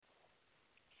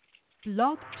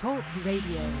Blog Talk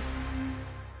Radio.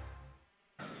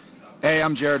 Hey,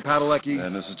 I'm Jared Padalecki.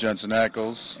 And this is Jensen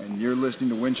Ackles. And you're listening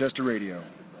to Winchester Radio.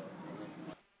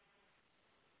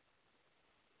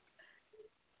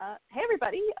 Hey,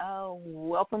 everybody.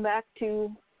 Welcome back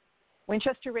to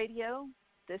Winchester Radio.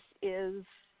 This is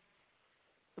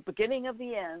the beginning of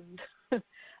the end.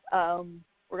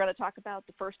 We're going to talk about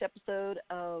the first episode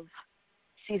of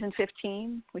Season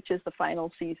 15, which is the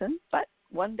final season, but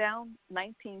one down,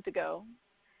 19 to go.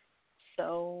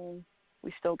 So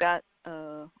we still got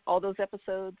all those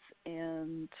episodes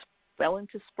and well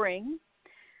into spring.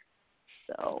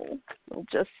 So we'll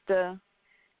just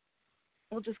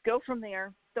go from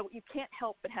there. So you can't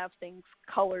help but have things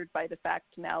colored by the fact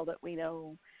now that we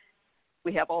know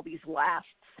we have all these lasts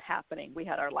happening. We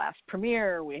had our last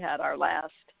premiere. We had our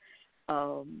last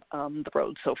The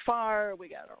Road So Far. We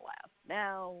got our last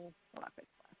now. We're not going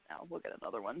to last now. We'll get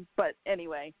another one. But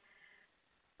anyway,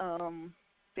 the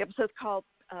episode's called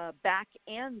Back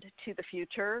and to the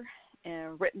Future,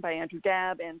 written by Andrew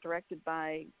Dabb and directed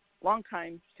by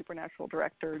longtime Supernatural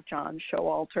director John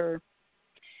Showalter.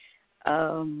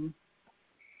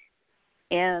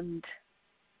 And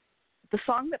the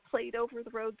song that played over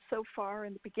the road so far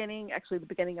in the beginning, actually the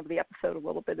beginning of the episode a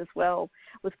little bit as well,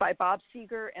 was by Bob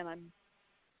Seger, and I'm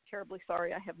terribly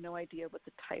sorry, I have no idea what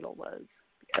the title was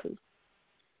because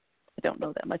I don't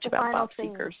know that much about Bob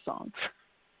Seger's songs.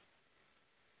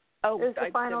 Oh, the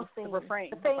final the scene.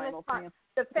 refrain. The famous final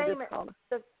scene.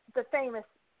 The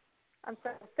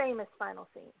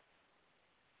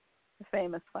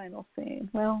famous final scene.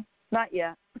 Well, not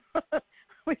yet.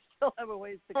 We still have a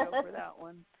ways to go for that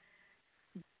one.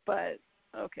 But,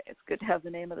 okay, it's good to have the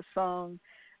name of the song.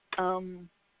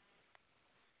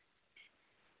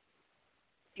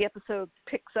 The episode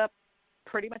picks up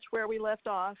pretty much where we left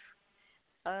off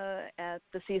at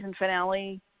the season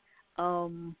finale.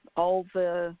 All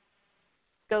the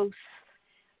ghosts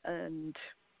and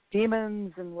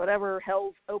demons and whatever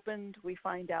hell's opened, we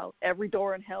find out every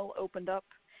door in hell opened up,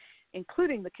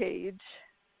 including the cage,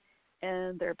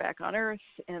 and they're back on Earth,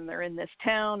 and they're in this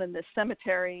town and this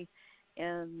cemetery,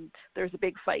 and there's a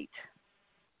big fight.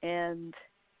 And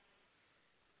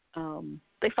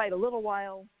they fight a little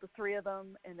while, the three of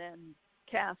them, and then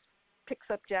Cass picks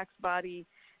up Jack's body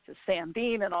to Sam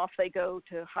Dean, and off they go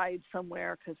to hide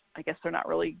somewhere because I guess they're not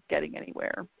really getting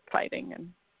anywhere fighting.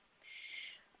 And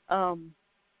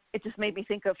it just made me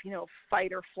think of,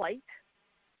 fight or flight.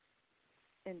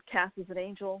 And Cass is an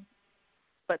angel,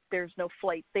 but there's no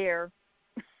flight there.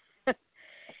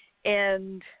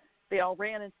 And they all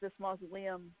ran into this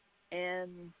mausoleum,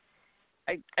 and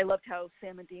I loved how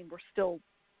Sam and Dean were still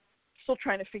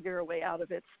trying to figure a way out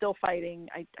of it, still fighting.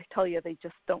 I tell you, they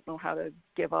just don't know how to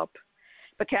give up.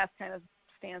 But Cass kind of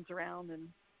stands around and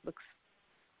looks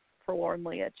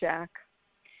forlornly at Jack.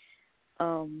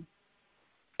 And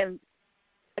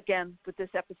again, with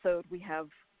this episode, we have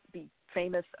the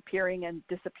famous appearing and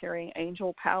disappearing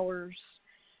angel powers.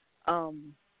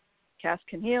 Cass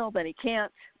can heal, then he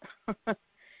can't. He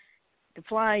can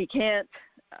fly, he can't.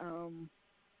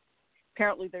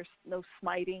 Apparently there's no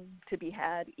smiting to be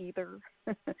had either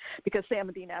because Sam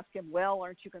and Dean ask him, well,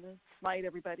 aren't you going to smite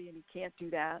everybody? And he can't do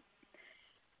that.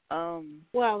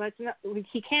 Well, that's not.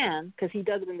 He can because he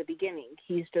does it in the beginning.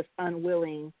 He's just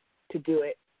unwilling to do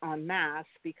it en masse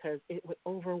because it would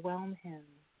overwhelm him.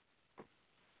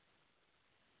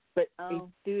 But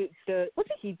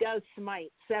he does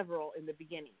smite several in the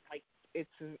beginning. Like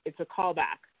it's a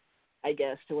callback, I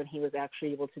guess, to when he was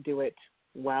actually able to do it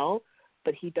well.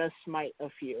 But he does smite a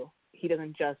few. He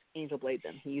doesn't just angel blade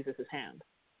them. He uses his hand.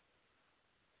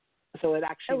 So it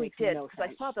actually makes no sense. Oh, he did,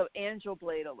 because I saw the angel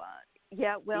blade a lot.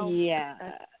 Yeah, well. Yeah,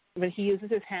 but he uses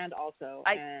his hand also,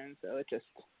 and so it's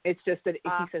just that he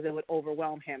says it would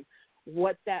overwhelm him.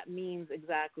 What that means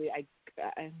exactly, I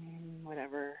mean,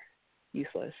 whatever,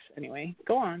 useless. Anyway,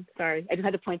 go on. Sorry, I just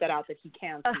had to point that out that he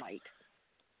can smite,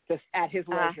 just at his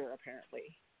leisure,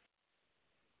 apparently.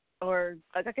 Or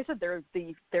like I said, they're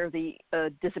the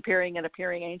disappearing and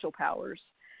appearing angel powers.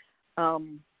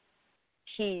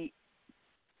 He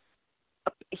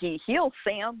heals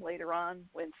Sam later on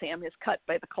when Sam is cut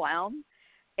by the clown,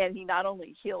 and he not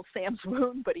only heals Sam's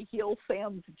wound, but he heals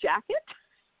Sam's jacket,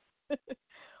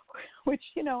 which,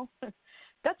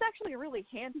 that's actually a really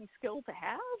handy skill to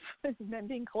have,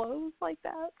 mending clothes like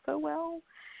that so well.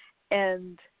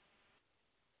 And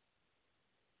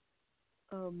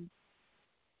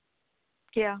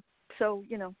yeah, so,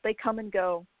 they come and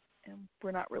go, and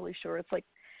we're not really sure. It's like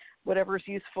whatever's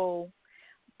useful,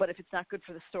 but if it's not good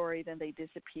for the story, then they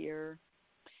disappear.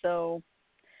 So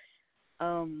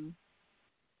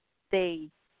they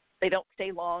they don't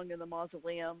stay long in the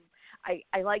mausoleum.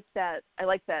 I like that. I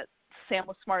like that Sam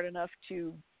was smart enough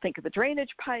to think of the drainage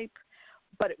pipe,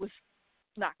 but it was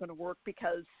not going to work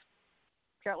because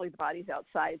apparently the body's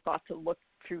outside. Thought to look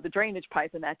through the drainage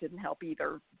pipe, and that didn't help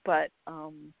either. But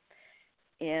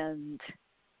and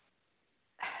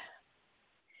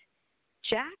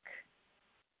Jack,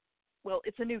 well,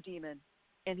 it's a new demon,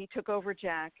 and he took over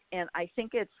Jack, and I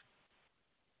think it's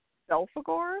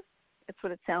Belphegor. That's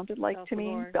what it sounded like to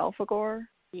me. Belphegor.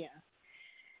 Yeah.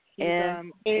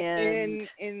 And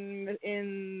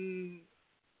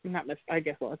I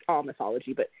guess, well, it's all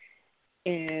mythology, but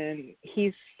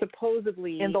he's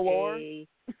supposedly in the lore.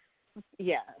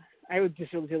 Yeah, I would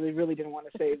just really didn't want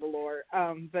to say the lore,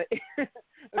 but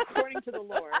according to the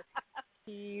lore,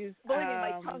 he's. Believe me,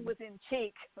 my tongue was in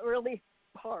cheek really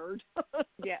hard.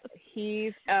 Yeah,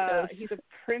 he's a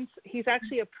prince. He's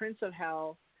actually a prince of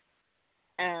hell,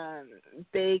 and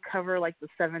they cover like the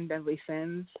 7 deadly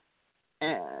sins.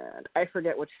 And I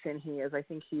forget which sin he is. I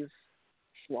think he's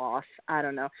sloth. I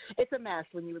don't know. It's a mess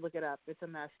when you look it up. It's a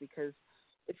mess because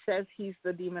it says he's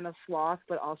the demon of sloth,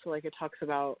 but also like it talks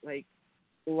about like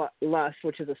lust,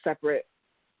 which is a separate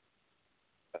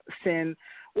sin.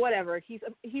 Whatever. He's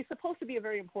supposed to be a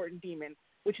very important demon,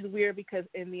 which is weird because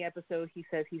in the episode he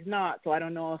says he's not. So I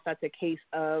don't know if that's a case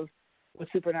of what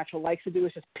Supernatural likes to do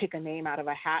is just pick a name out of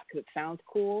a hat because it sounds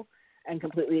cool, and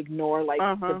completely ignore like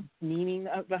the meaning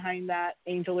behind that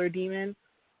angel or demon,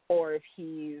 or if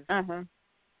he's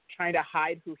trying to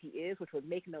hide who he is, which would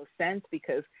make no sense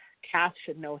because Cass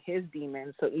should know his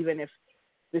demon. So even if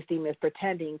this demon is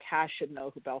pretending, Cass should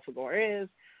know who Belphegor is.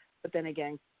 But then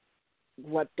again,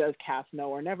 what does Cass know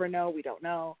or never know? We don't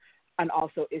know. And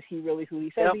also, is he really who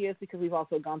he says he is? Because we've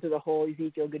also gone through the whole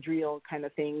Ezekiel Gadriel kind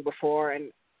of thing before,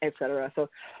 and et cetera. So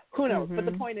who knows? But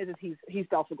the point is he's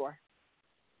Belphegor.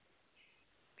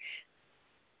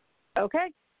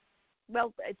 Okay.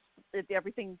 Well, it's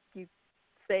everything you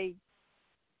say.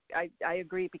 I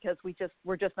agree because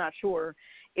we're just not sure.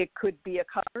 It could be a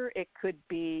cover. It could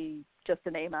be just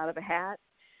a name out of a hat.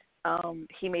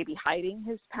 He may be hiding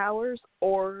his powers,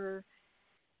 or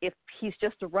if he's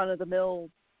just a run-of-the-mill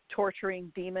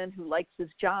torturing demon who likes his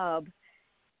job,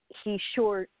 he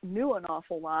sure knew an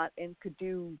awful lot and could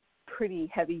do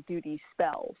pretty heavy-duty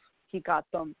spells. He got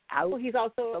them out he's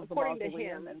also, of the according to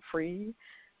mausoleum him, and free.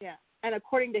 Yeah, and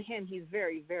according to him, he's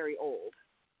very, very old.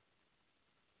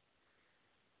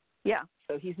 Yeah.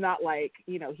 So he's not like,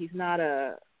 he's not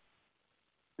the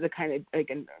kind of like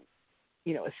a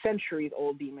centuries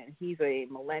old demon. He's a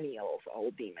millennials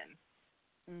old demon.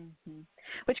 Mm-hmm.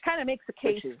 Which kind of makes the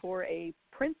case for a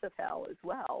prince of hell as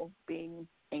well, being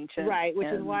ancient. Right, which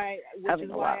is why I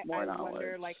knowledge.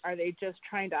 wonder, like, are they just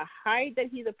trying to hide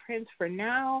that he's a prince for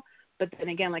now? But then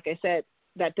again, like I said,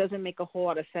 that doesn't make a whole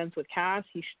lot of sense with Cass.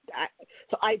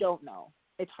 So I don't know.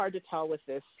 It's hard to tell with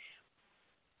this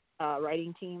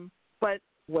writing team, but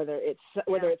whether it's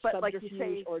subterfuge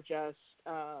like or just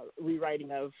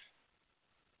rewriting of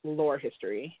lore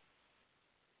history.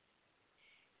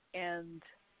 And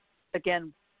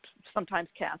again, sometimes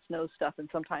Cass knows stuff and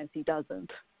sometimes he doesn't.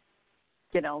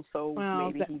 So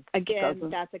maybe he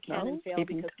doesn't. That's a canon fail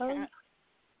because Cass,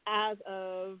 as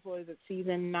of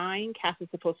season 9, Cass is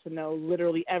supposed to know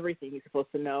literally everything. He's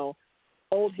supposed to know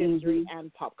old history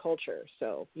and pop culture.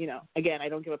 So again, I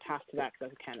don't give a pass to that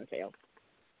because that's a canon fail.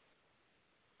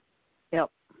 Yep.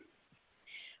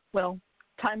 Well,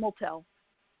 time will tell.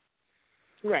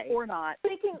 Right. Or not.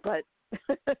 But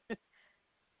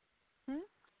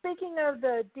Speaking of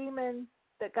the demon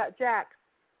that got Jack,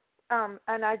 and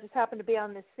I just happened to be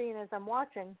on this scene as I'm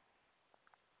watching,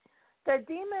 the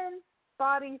demon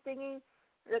body thingy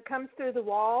that comes through the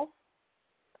wall,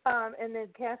 and then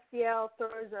Castiel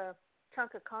throws a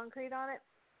chunk of concrete on it,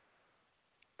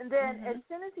 and then as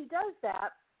soon as he does that,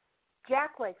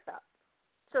 Jack wakes up.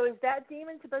 So is that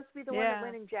demon supposed to be the one that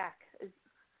went in Jack?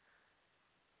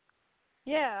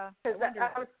 Yeah.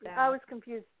 I was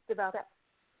confused about that.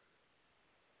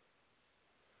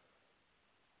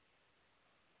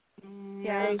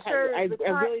 Yeah, I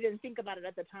really didn't think about it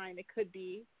at the time. It could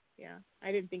be. Yeah,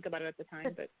 I didn't think about it at the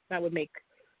time, but that would make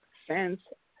sense.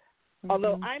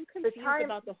 Although I'm confused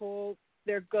about the whole,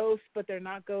 they're ghosts, but they're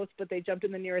not ghosts, but they jumped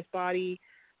in the nearest body,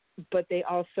 but they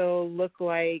also look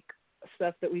like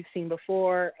stuff that we've seen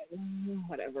before.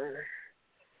 Whatever.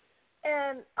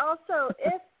 And also,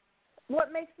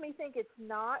 what makes me think it's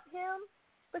not him,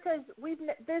 because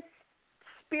this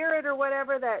spirit or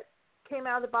whatever that came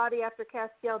out of the body after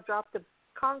Castiel dropped the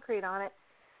concrete on it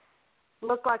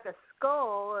looked like a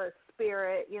skull, a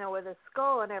spirit, with a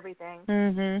skull and everything.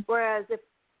 Whereas this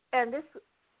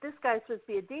guy's supposed to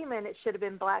be a demon, it should have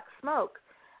been black smoke.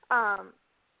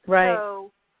 Right.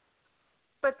 So,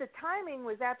 but the timing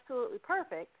was absolutely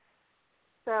perfect.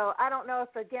 So I don't know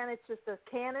if, again, it's just a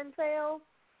canon fail,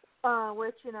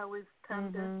 which, we've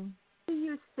come to be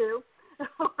used to,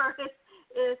 or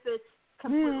if it's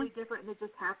completely different and it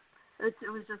just happened.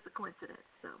 It was just a coincidence.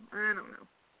 So I don't know.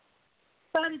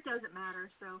 But it doesn't matter,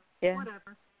 so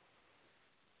whatever.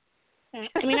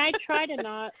 I mean, I try to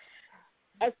not,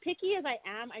 as picky as I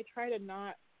am, I try to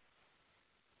not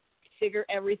figure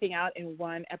everything out in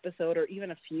one episode or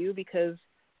even a few, because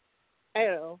I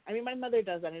don't know. I mean, my mother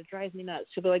does that, and it drives me nuts.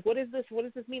 She'll be like, what is this? What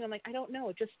does this mean? I'm like, I don't know.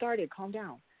 It just started. Calm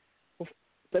down.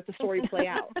 Let the story play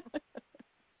out.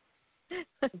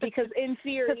 Because in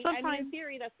theory,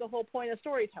 that's the whole point of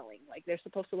storytelling. Like, you're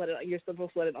supposed to let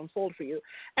it unfold for you.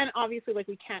 And obviously, like,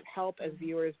 we can't help as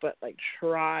viewers but, like,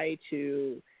 try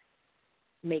to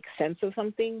make sense of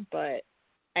something. But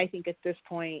I think at this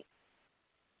point,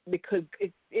 because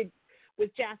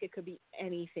with Jack, it could be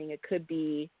anything. It could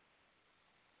be,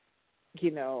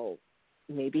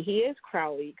 maybe he is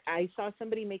Crowley. I saw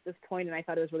somebody make this point, and I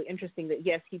thought it was really interesting that,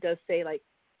 yes, he does say, like,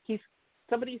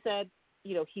 somebody said,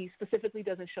 he specifically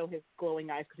doesn't show his glowing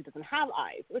eyes because he doesn't have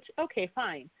eyes, which, okay,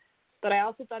 fine. But I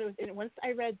also thought once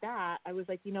I read that, I was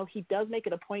like, he does make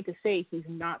it a point to say he's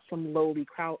not some lowly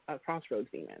crossroads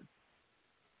demon.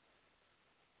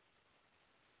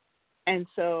 And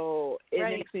so it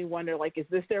makes me wonder, like, is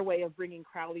this their way of bringing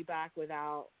Crowley back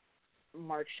without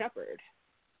Mark Shepard?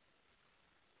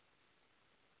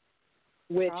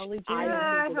 Which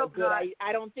I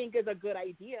don't think is a good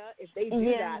idea. If they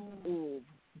do that,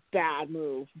 bad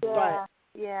move.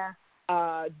 Yeah.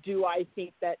 But do I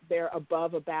think that they're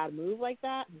above a bad move like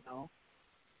that? No.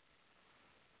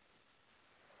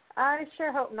 I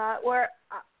sure hope not. Where,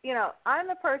 I'm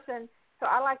the person, so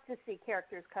I like to see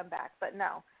characters come back, but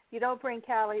no. You don't bring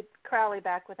Crowley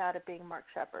back without it being Mark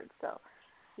Shepard. So,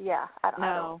 yeah, I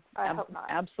hope not.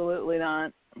 Absolutely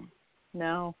not.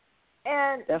 No.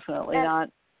 And definitely not.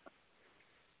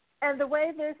 And the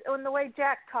way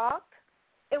Jack talked,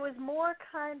 it was more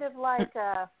kind of like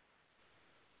a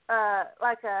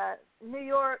New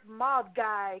York mob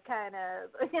guy kind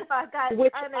of. I got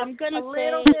Which kind of a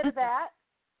little bit of that.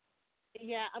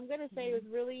 Yeah, I'm going to say it was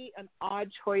really an odd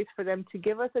choice for them to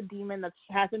give us a demon that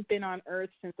hasn't been on Earth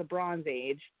since the Bronze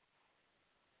Age.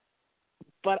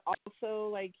 But also,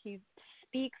 like, he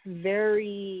speaks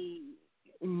very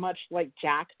much like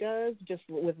Jack does, just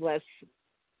with less,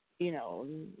 he's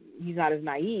not as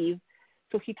naive.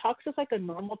 So he talks just like a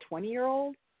normal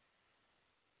 20-year-old.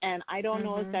 And I don't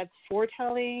know if that's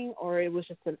foretelling or it was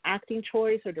just an acting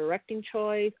choice or directing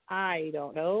choice. I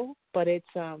don't know. But it's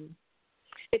a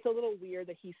little weird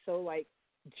that he's so, like,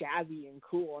 jazzy and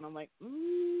cool. And I'm like,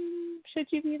 should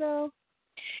you be, though?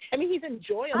 I mean, he's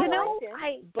enjoyable.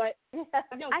 But he's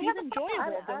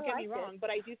enjoyable, don't get me wrong. But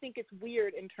I do think it's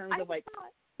weird in terms of, like,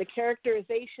 the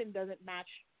characterization doesn't match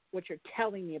what you're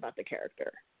telling me about the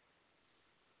character.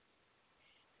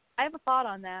 I have a thought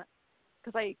on that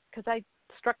because I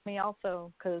struck me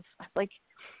also because, like,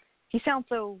 he sounds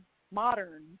so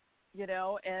modern,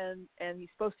 and he's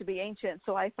supposed to be ancient.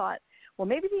 So I thought, well,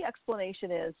 maybe the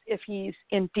explanation is if he's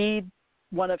indeed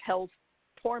one of hell's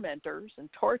tormentors and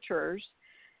torturers,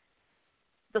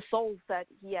 the souls that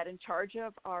he had in charge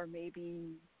of are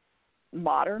maybe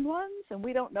modern ones, and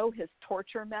we don't know his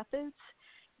torture methods.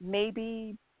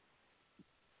 Maybe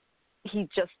he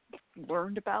just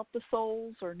learned about the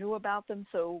souls or knew about them.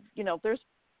 So, there's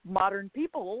modern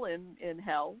people in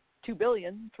hell, 2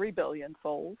 billion, 3 billion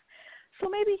souls. So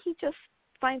maybe he just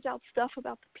finds out stuff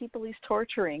about the people he's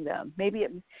torturing them. Maybe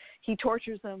he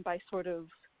tortures them by sort of,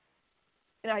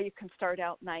 how you can start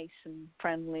out nice and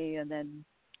friendly and then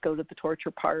go to the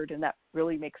torture part, and that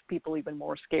really makes people even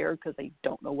more scared because they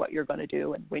don't know what you're going to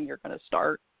do and when you're going to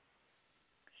start.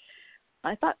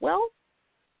 I thought, well,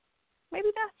 maybe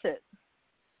that's it.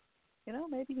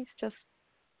 Maybe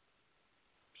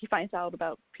he finds out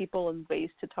about people and ways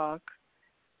to talk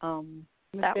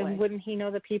that way. Wouldn't he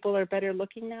know that people are better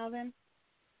looking now then?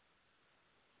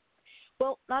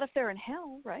 Well, not if they're in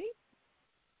hell, right?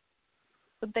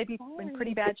 Would they be in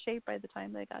pretty bad shape by the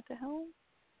time they got to hell?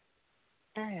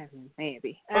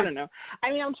 Maybe. I don't know.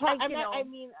 I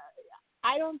mean,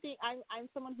 I don't think I'm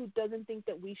someone who doesn't think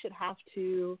that we shouldn't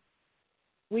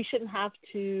have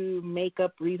to make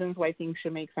up reasons why things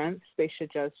should make sense. They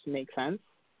should just make sense.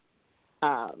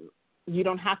 You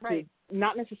don't have to you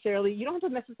don't have to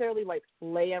necessarily like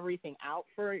lay everything out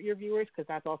for your viewers because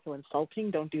that's also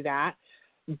insulting. Don't do that.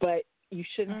 But you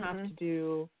shouldn't have to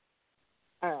do.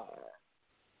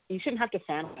 You shouldn't have to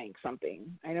fan-bank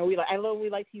something. I know we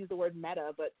like to use the word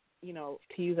meta, but to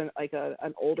use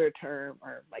an older term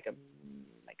or like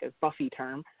a Buffy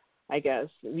term, I guess.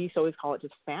 We used to always call it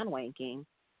just fan wanking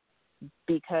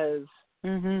because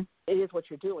it is what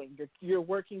you're doing. You're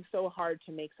working so hard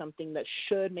to make something that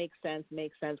should make sense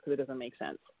because it doesn't make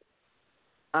sense.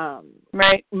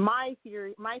 Right. My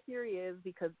theory is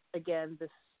because, again,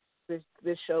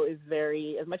 this show is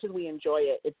very, as much as we enjoy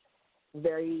it, it's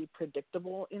very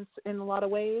predictable in a lot of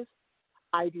ways.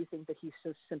 I do think that he's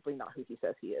just simply not who he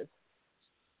says he is.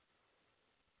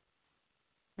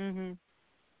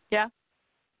 Yeah.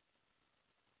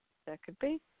 That could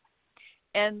be.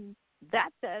 And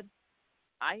that said,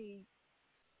 I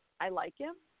like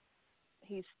him.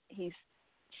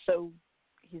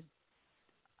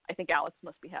 I think Alex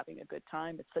must be having a good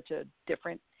time. It's such a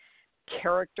different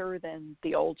character than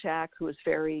the old Jack, who is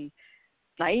very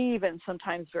naive and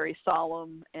sometimes very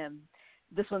solemn, and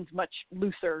this one's much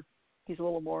looser. He's a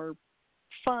little more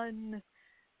fun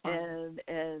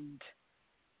and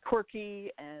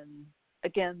quirky, and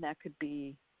again, that could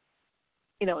be,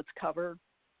 it's cover,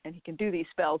 and he can do these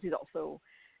spells. He's also,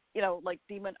 like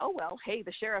Demon, oh, well, hey,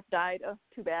 the sheriff died. Oh,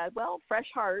 too bad. Well, fresh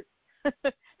heart,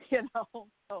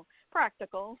 so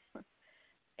practical.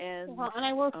 And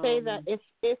I will say that if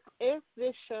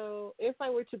this show, if I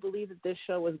were to believe that this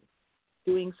show was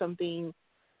doing something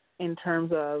in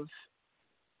terms of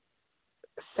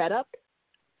setup,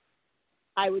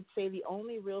 I would say the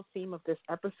only real theme of this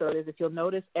episode is, if you'll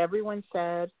notice, everyone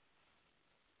said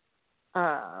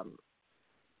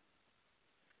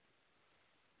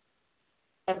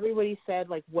everybody said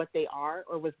like what they are,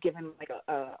 or was given like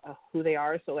a who they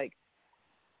are. So like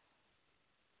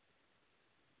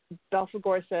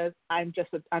Belphegor says, I'm just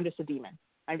a demon.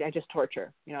 I just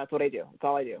torture. That's what I do. That's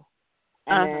all I do.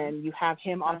 And then you have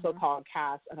him also called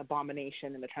Cass an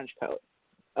abomination in the trench coat.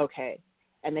 Okay.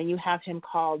 And then you have him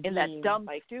called in Dean, that dumb,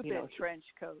 like, stupid trench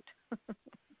coat.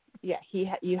 Yeah,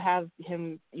 you have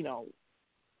him,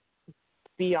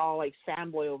 be all like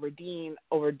fanboy over Dean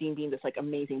being this like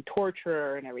amazing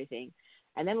torturer and everything.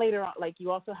 And then later on, like,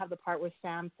 you also have the part where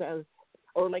Sam says,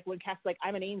 or like when Cass is like,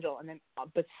 I'm an angel, and then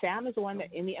but Sam is the one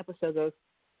that in the episode goes,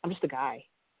 I'm just a guy.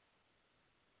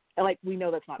 And like, we know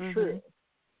that's not true.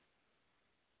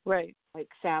 Right. Like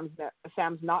Sam's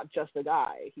not just a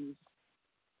guy. You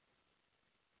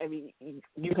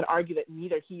could argue that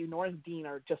neither he nor Dean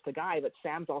are just a guy, but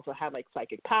Sam's also had like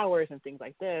psychic powers and things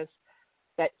like this,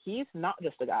 that he's not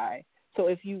just a guy. So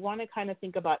if you want to kind of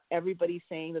think about everybody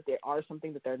saying that they are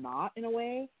something that they're not in a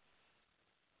way,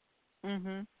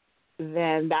 then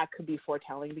that could be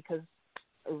foretelling, because,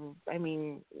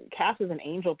 Cass is an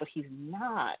angel, but he's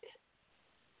not.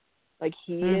 Like,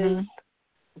 he is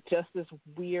just this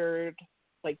weird,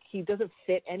 like, he doesn't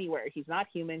fit anywhere. He's not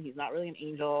human. He's not really an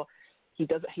angel. He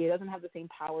doesn't have the same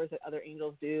powers that other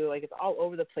angels do. Like, it's all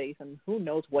over the place, and who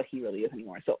knows what he really is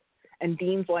anymore. So, and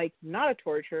Dean's like not a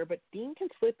torturer, but Dean can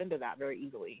slip into that very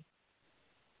easily.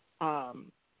 I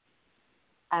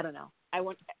don't know.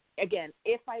 Again,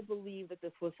 if I believe that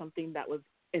this was something that was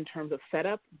in terms of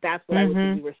setup, that's what I would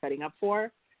think we were setting up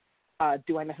for.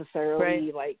 Do I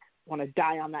necessarily like want to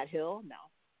die on that hill? No.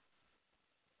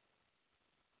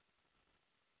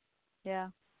 Yeah.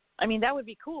 That would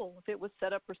be cool if it was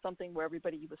set up for something where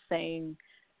everybody was saying,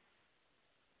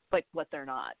 like, what they're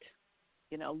not,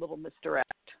 a little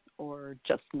misdirect, or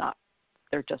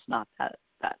they're just not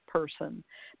that person.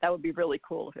 That would be really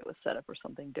cool if it was set up for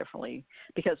something differently,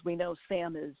 because we know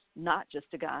Sam is not just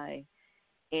a guy,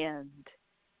 and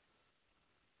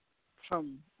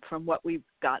from what we've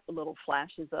got little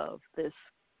flashes of,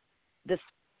 this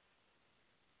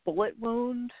bullet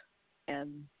wound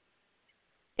and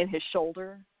in his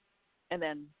shoulder. And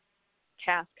then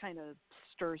Cass kind of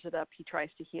stirs it up. He tries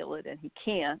to heal it, and he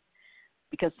can't,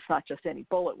 because it's not just any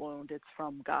bullet wound. It's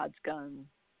from God's gun.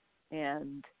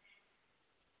 And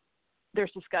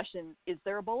there's discussion, is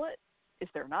there a bullet? Is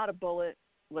there not a bullet?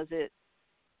 Was it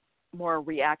more a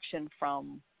reaction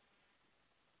from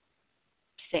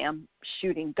Sam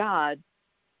shooting God?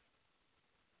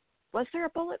 Was there a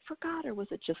bullet for God, or was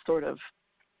it just sort of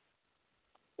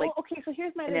like, well, okay, so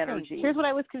here's my an other energy? thing. Here's what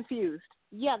I was confused.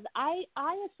 Yeah, I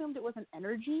assumed it was an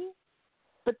energy,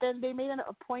 but then they made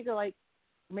a point to like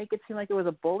make it seem like it was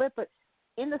a bullet. But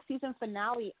in the season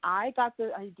finale, I got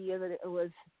the idea that it was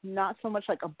not so much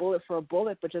like a bullet for a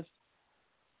bullet, but just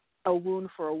a wound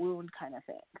for a wound kind of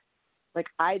thing. Like,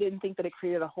 I didn't think that it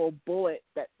created a whole bullet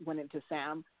that went into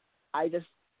Sam. I just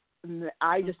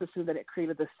assumed that it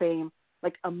created the same,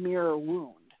 like a mirror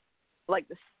wound, like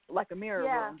a mirror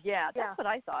wound. Yeah, that's what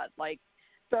I thought. Like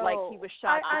he was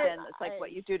shot, but then it's like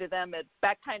what you do to them,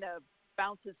 that kind of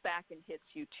bounces back and hits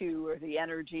you too, or the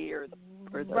energy, or the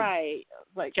right,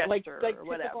 like gesture, like or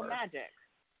whatever. Magic.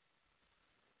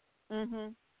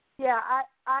 Yeah,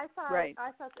 I thought Right.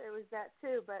 I thought it was that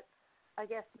too, but I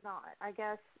guess not. I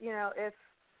guess, if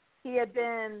he had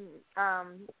been,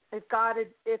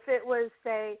 if it was,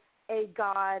 say, a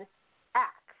god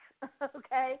axe,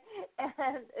 okay,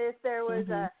 and if there was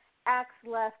a axe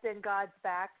left in God's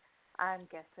back, I'm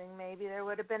guessing maybe there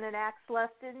would have been an axe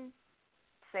left in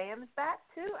Sam's back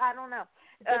too. I don't know.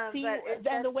 But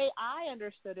then the way I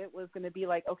understood it was going to be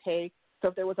like, okay, so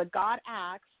if there was a god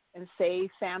axe, and say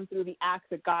Sam threw the axe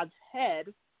at God's head,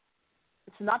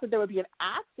 it's not that there would be an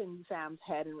axe in Sam's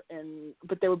head,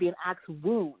 but there would be an axe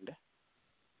wound.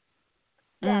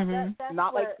 Yeah, that's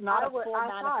not what a full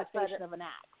manifestation of an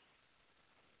axe.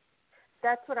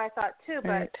 That's what I thought too,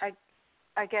 but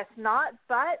I guess not.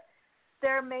 But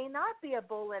there may not be a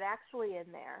bullet actually in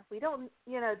there. We don't,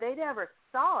 they never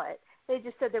saw it. They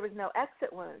just said there was no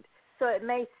exit wound, so it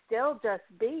may still just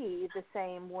be the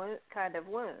same kind of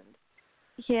wound.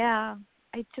 Yeah,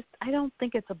 I don't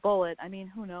think it's a bullet. I mean,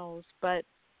 who knows? But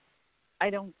I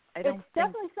don't. It's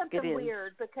definitely something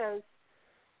weird because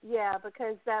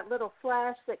that little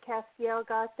flash that Castiel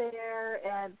got there,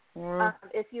 and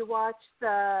if you watch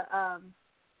the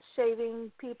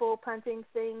shaving people punching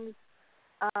things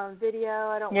video,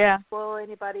 I don't want to spoil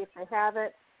anybody if they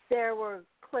haven't. There were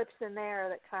clips in there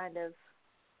that kind of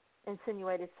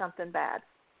insinuated something bad.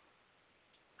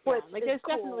 Yeah, there's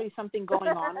definitely something going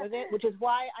on with it, which is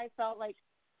why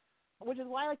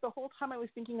the whole time I was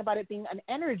thinking about it being an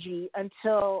energy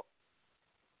until,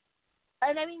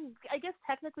 and I mean, I guess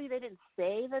technically they didn't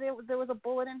say that there was a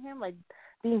bullet in him. Like,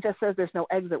 Dean just says there's no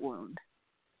exit wound.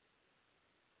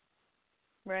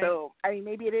 Right. So, I mean,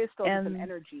 maybe it is still just an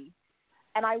energy.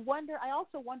 And I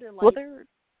also wonder,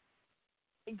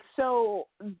 so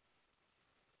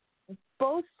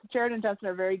both Jared and Jensen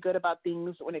are very good about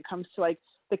things when it comes to, like,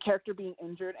 the character being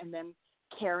injured and then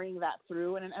carrying that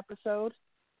through in an episode.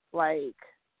 Like,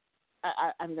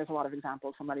 I mean, there's a lot of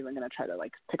examples, so I'm not even going to try to,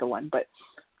 like, pick a one. But,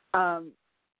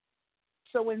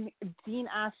 so when Dean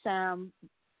asked Sam,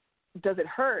 does it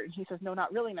hurt? And he says, no,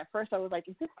 not really. And at first I was like,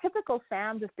 is this typical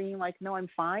Sam just being like, no, I'm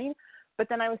fine? But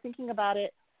then I was thinking about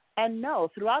it, and no,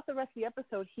 throughout the rest of the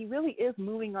episode, he really is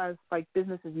moving as, like,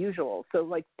 business as usual. So,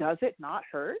 like, does it not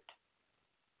hurt?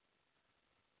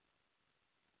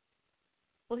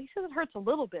 Well, he says it hurts a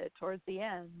little bit towards the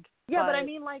end. Yeah, but I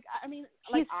mean,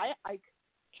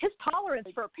 his tolerance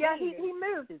for pain. Yeah, he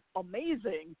moved. Is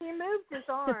amazing. He moved his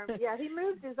arm. Yeah, he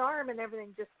moved his arm and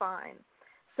everything just fine.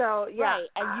 So yeah, right.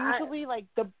 And usually, like,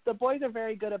 the boys are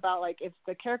very good about, like, if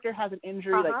the character has an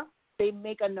injury, like, they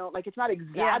make a note. Like, it's not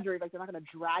exaggerated. Like, they're not going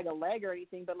to drag a leg or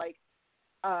anything. But, like,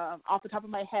 off the top of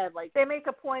my head, like, they make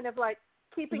a point of, like,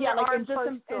 keeping your arm close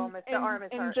to them if the arm is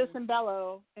hurting.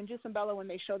 In Gisembello, when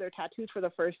they show their tattoos for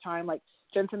the first time, like,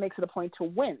 Jensen makes it a point to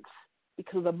wince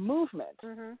because of the movement.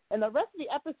 Mm-hmm. And the rest of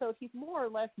the episode, he's more or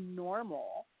less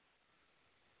normal,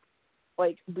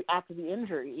 like, after the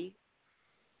injury,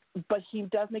 but he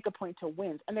does make a point to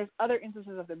wince. And there's other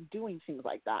instances of them doing things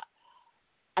like that.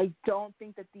 I don't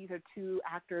think that these are two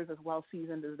actors as well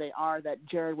seasoned as they are that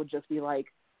Jared would just be like,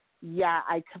 yeah,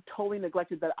 I totally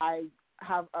neglected that I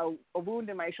have a wound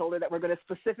in my shoulder that we're going to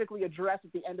specifically address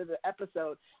at the end of the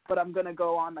episode, but I'm going to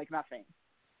go on like nothing.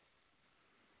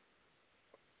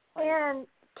 And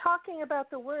talking about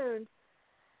the wound,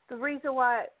 the reason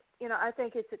why, I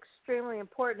think it's extremely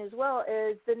important as well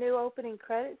is the new opening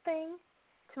credit thing,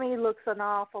 to me, looks an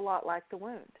awful lot like the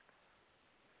wound.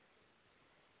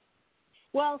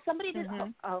 Well, somebody did,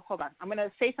 hold on. I'm going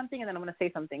to say something and then I'm going to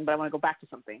say something, but I want to go back to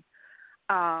something.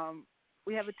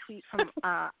 We have a tweet from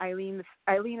Eileen.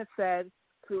 Eileen had said,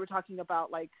 we were talking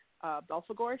about, like,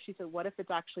 Belphegor. She said, what if it's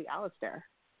actually Alistair?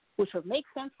 Which would make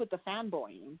sense with the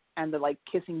fanboying and the, like,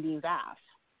 kissing Dean's ass.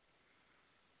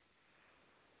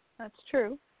 That's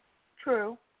true.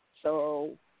 True.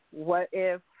 So what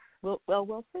if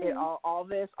we'll see. All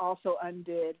this also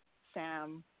undid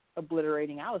Sam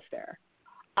obliterating Alistair?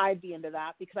 I'd be into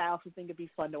that because I also think it'd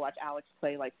be fun to watch Alex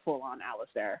play, like, full-on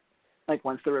Alistair, like,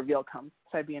 once the reveal comes.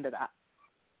 So I'd be into that.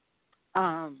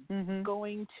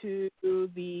 Going to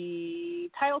the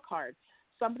title card.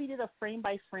 Somebody did a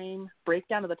frame-by-frame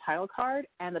breakdown of the title card,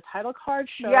 and the title card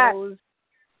shows... Yes.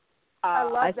 I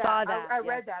love that. Saw that. I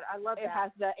read that. I love that. It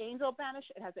has the angel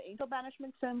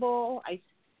banishment symbol.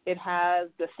 It has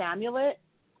the Samulet,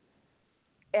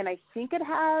 and I think it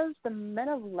has the Men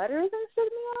of Letters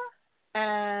insignia,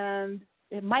 and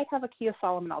it might have a Key of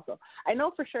Solomon also. I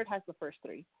know for sure it has the first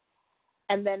three.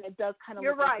 And then it does kind of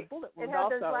look like a bullet wound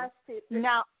also. It has those last two.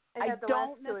 Now, I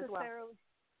don't necessarily...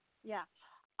 Yeah.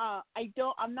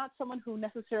 I'm not someone who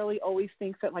necessarily always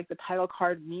thinks that, like, the title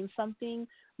card means something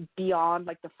beyond,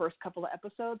 like, the first couple of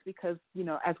episodes because,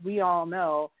 as we all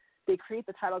know, they create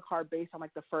the title card based on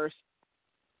like the first,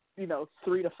 3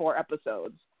 to 4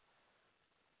 episodes.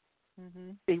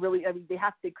 Mm-hmm. They really,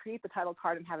 they create the title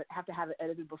card and have to have it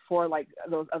edited before like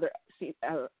those other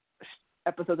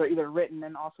episodes are either written,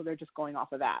 and also they're just going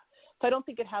off of that. So I don't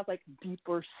think it has like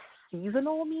deeper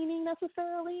seasonal meaning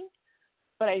necessarily,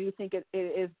 but I do think it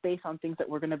is based on things that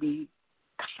we're going to be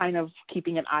kind of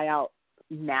keeping an eye out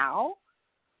now.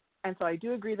 And so I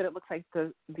do agree that it looks like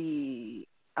the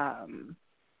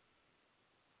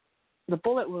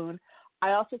bullet wound.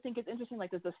 I also think it's interesting,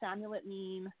 like, does the amulet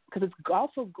mean, because it's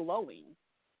also glowing,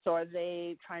 so are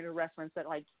they trying to reference that,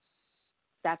 like,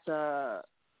 that's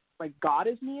like God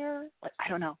is near? Like, I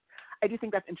don't know. I do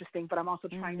think that's interesting, but I'm also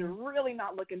trying to really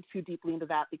not look in too deeply into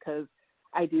that, because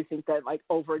I do think that, like,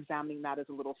 over-examining that is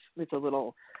a little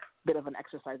bit of an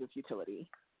exercise of futility.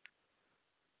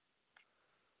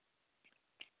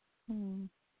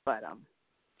 But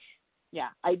yeah,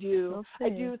 I do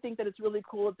think that it's really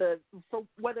cool so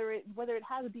whether it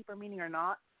has a deeper meaning or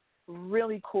not,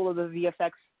 really cool of the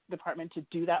VFX department to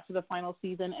do that for the final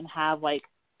season and have like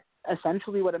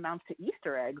essentially what amounts to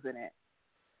Easter eggs in it.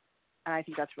 And I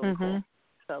think that's really cool.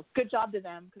 So good job to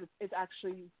them, because it's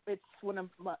one of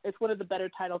the better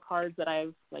title cards that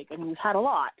I've we've had a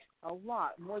lot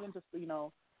more than just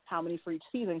how many for each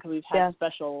season, because we've had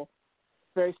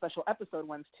very special episode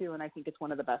ones too, and I think it's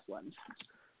one of the best ones.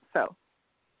 So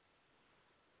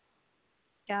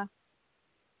yeah,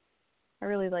 I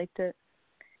really liked it.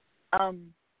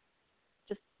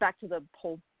 Just back to the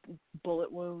whole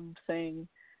bullet wound thing,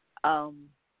 and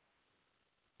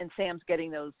Sam's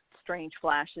getting those strange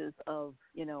flashes of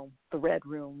the red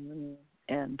room,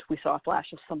 and we saw a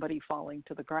flash of somebody falling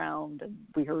to the ground, and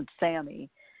we heard Sammy.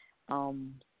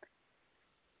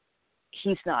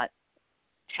 He's not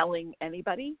telling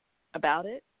anybody about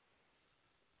it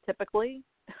typically.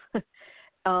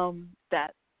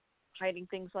 That hiding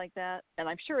things like that, and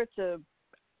I'm sure is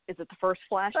it the first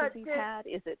flashes he's had?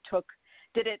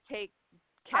 Did it take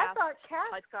Cass? I thought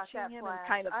Cass got that him flash. and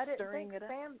kind of I didn't stirring think it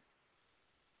Sam. up.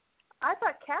 I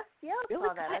thought Castiel Really?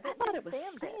 saw that. I didn't thought think it was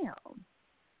Sam did. Sam.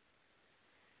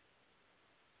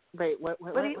 Wait,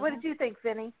 what did you think,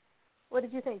 Vinny? What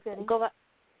did you think, Vinny?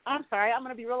 I'm sorry. I'm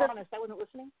going to be real honest. I wasn't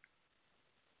listening.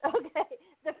 Okay,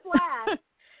 the flash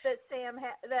that Sam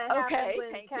happened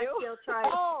when Castiel tried.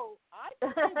 Oh,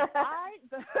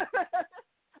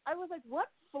 I was like, what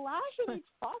flash are you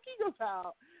talking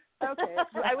about? Okay,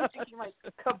 I was thinking like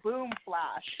kaboom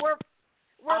flash.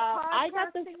 I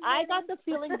got the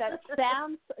feeling that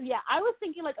Sam. Yeah, I was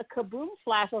thinking like a kaboom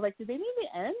flash. I was like, did they mean the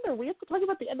end? Or we have to talk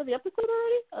about the end of the episode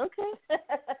already? Okay.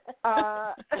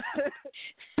 I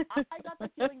got the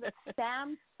feeling that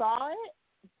Sam saw it,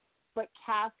 but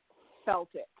Cass felt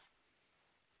it.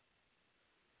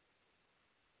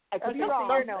 I could be wrong.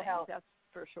 That's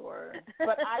for sure.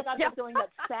 But I got the feeling that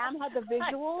Sam had the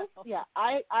visuals. Yeah,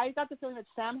 I got the feeling that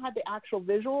Sam had the actual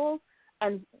visuals,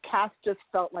 and Cass just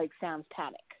felt like Sam's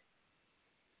panic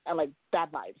and like bad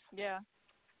vibes. Yeah.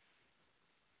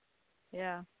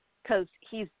 Yeah, because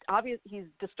he's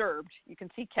disturbed. You can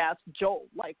see Cass jolt,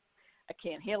 like, I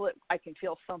can't heal it. I can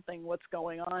feel something. What's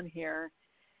going on here?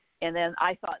 And then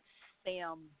I thought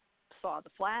Sam saw the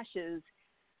flashes.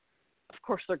 Of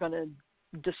course, they're going to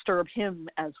disturb him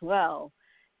as well,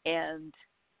 and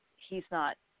he's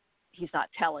not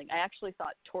telling. I actually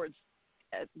thought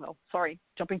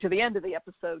jumping to the end of the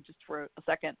episode just for a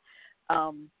second,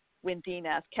 when Dean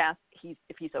asked Cass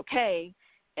if he's okay,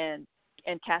 and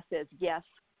Cass says yes,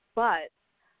 but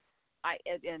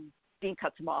and Dean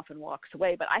cuts him off and walks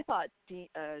away. But I thought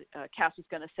Cass was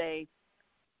going to say,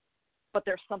 but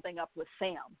there's something up with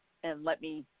Sam, and let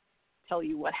me tell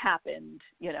you what happened,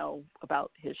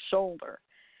 about his shoulder.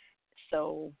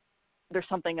 So there's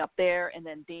something up there, and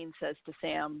then Dean says to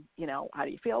Sam, how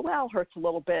do you feel? Well, hurts a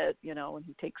little bit, and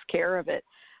he takes care of it.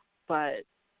 But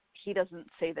he doesn't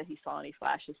say that he saw any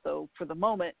flashes. So for the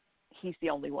moment, he's the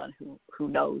only one who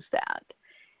knows that.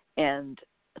 And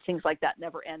things like that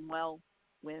never end well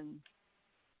when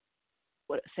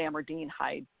Sam or Dean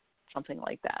hide something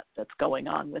like that's going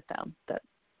on with them that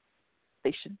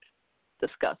they should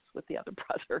discuss with the other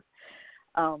brother.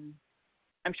 I'm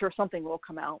sure something will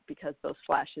come out, because those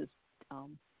flashes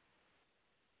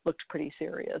looked pretty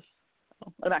serious.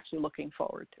 So I'm actually looking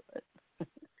forward to it.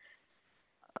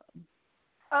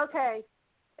 Okay.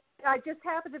 I just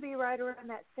happened to be right around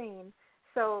that scene.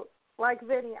 So, like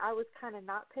Vinny, I was kind of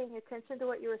not paying attention to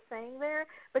what you were saying there,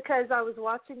 because I was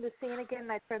watching the scene again,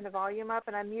 and I turned the volume up,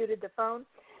 and I muted the phone.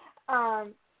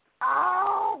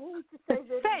 Who's to say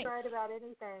Vinny's right about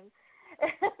anything?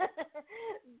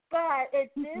 But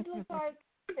it did look like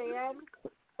Sam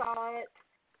saw it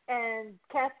And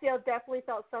Castiel definitely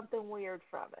felt something weird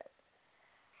from it.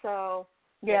 So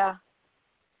yeah,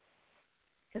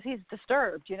 because he's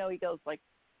disturbed. You know, he goes like,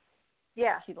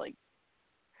 yeah, he like,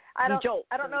 I don't jolts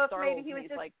know if startled, maybe he was he's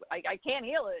just like, I can't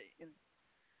heal it. And,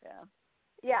 yeah.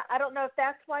 Yeah, I don't know if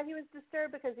that's why he was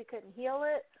disturbed, because he couldn't heal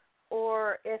it,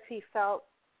 or if he felt,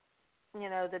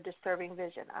 the disturbing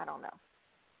vision. I don't know.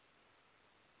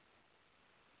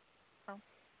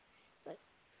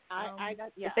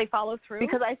 If they follow through,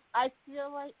 because I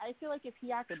feel like if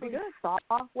he actually saw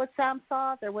what Sam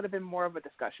saw, there would have been more of a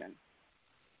discussion.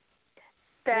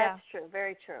 That's true.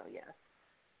 Very true. Yes.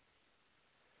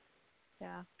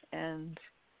 Yeah, and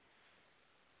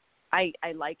I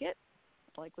like it.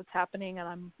 I like what's happening,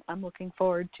 and I'm looking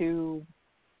forward to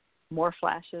more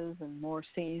flashes and more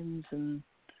scenes and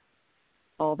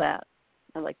all that.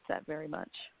 I liked that very much.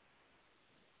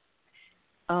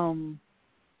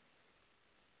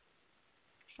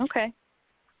 Okay.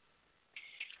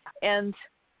 And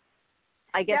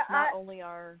I guess not only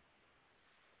are...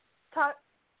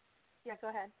 Yeah, go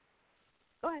ahead.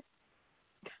 Go ahead.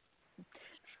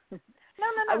 No.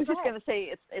 I was just going to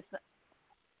say it's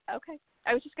okay.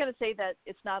 I was just going to say that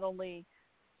it's not only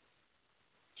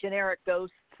generic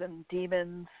ghosts and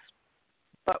demons,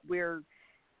 but there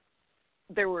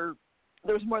was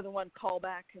more than one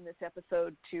callback in this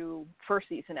episode to first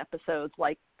season episodes,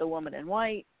 like the Woman in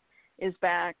White is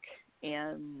back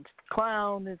and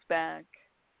Clown is back.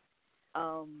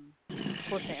 Poor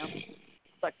Sam,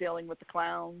 stuck dealing with the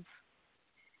clowns,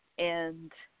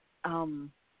 and I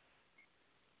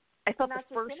thought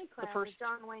the first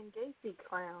John Wayne Gacy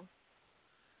clown.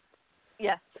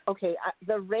 Yes. Okay.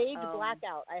 The rage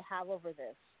blackout I have over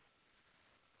this.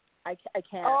 I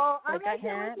can't. Oh, I'm like, right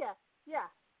there with you. Yeah.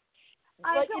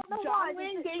 Like, I don't know John why.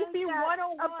 Wayne Gacy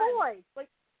 101. A boy. Like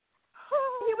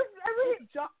he was.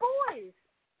 Boys.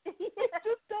 I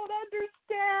just don't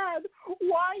understand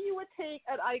why you would take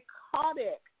an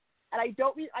iconic, and I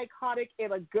don't mean iconic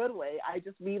in a good way. I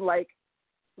just mean like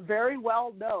very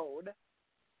well known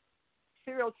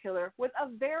serial killer with a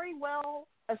very well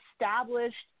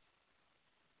established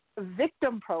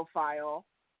victim profile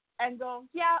and go,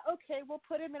 yeah, okay, we'll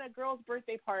put him in a girl's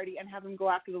birthday party and have him go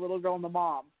after the little girl and the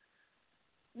mom.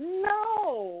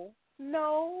 No.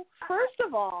 First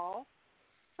of all,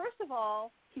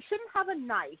 he shouldn't have a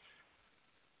knife.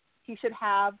 He should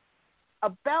have a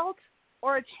belt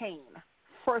or a chain,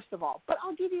 first of all. But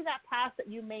I'll give you that pass that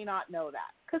you may not know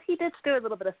that, because he did do a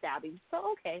little bit of stabbing.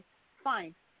 So, okay,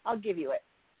 fine. I'll give you it.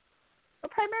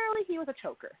 But primarily he was a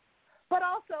choker. But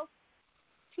also,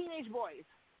 teenage boys,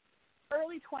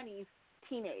 early 20s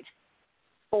teenage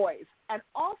boys. And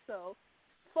also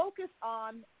focus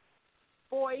on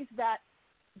boys that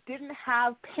didn't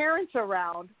have parents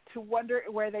around to wonder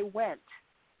where they went.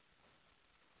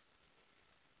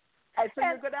 And so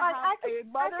you're going to have a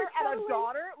mother and a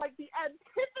daughter, like the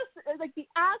antithesis, like the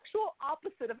actual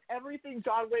opposite of everything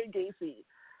John Wayne Gacy.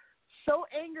 So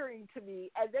angering to me.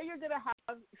 And then you're going to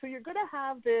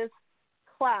have this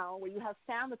clown where you have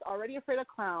Sam that's already afraid of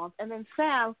clowns, and then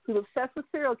Sam who's obsessed with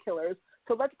serial killers.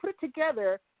 So let's put it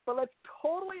together, but let's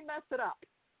totally mess it up.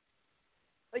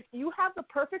 Like, you have the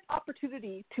perfect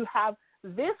opportunity to have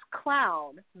this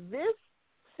clown, this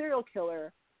serial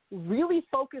killer, really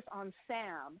focus on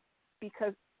Sam,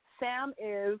 because Sam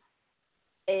is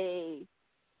a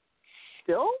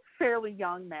still fairly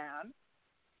young man,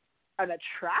 an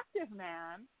attractive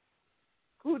man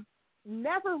who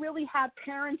never really had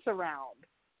parents around.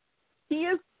 He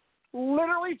is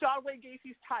literally John Wayne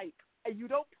Gacy's type, and you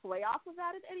don't play off of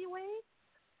that in any way.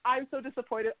 I'm so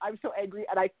disappointed. I'm so angry,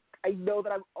 and I know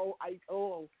that I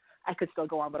could still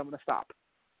go on, but I'm going to stop.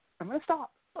 I'm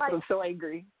so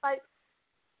angry. Like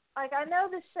I know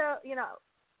the show,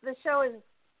 the show is,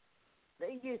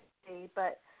 it used to be,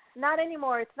 but not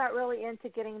anymore. It's not really into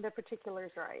getting the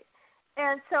particulars right.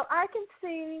 And so I can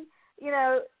see,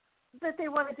 that they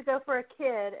wanted to go for a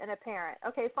kid and a parent.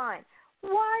 Okay, fine.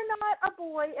 Why not a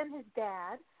boy and his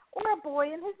dad or a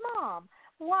boy and his mom?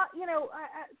 Why,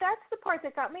 that's the part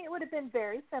that got me. It would have been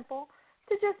very simple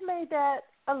to just make that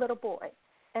a little boy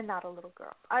and not a little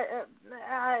girl.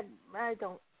 I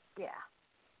don't. Yeah.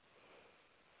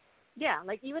 Yeah,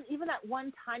 like even that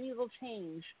one tiny little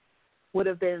change would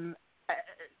have been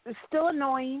still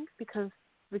annoying because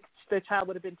the child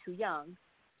would have been too young,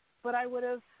 but I would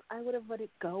have let it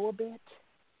go a bit.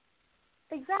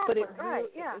 Exactly. But right.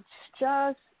 Yeah.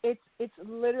 It's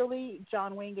literally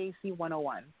John Wayne Gacy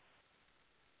 101.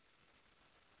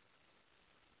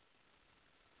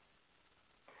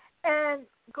 And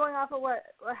going off of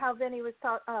how Vinny was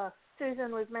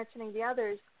Susan was mentioning the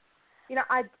others,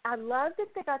 I loved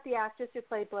that they got the actress who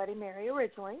played Bloody Mary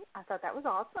originally. I thought that was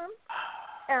awesome.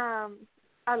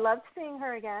 I loved seeing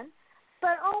her again.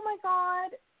 But, oh, my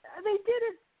God, they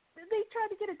tried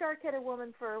to get a dark-headed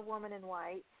woman for a woman in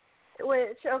white,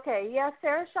 which, okay, yes,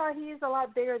 Sarah Shahi is a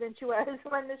lot bigger than she was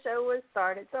when the show was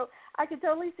started. So I could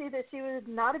totally see that she would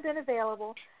not have been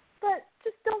available. But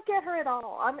just don't get her at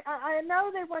all. I know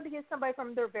they wanted to get somebody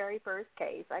from their very first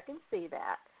case. I can see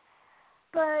that.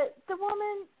 But the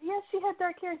woman, yes, she had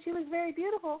dark hair and she was very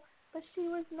beautiful, but she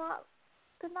did not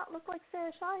look like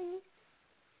Sarah Shahi.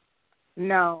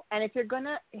 No, and if you're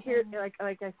gonna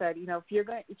like I said, if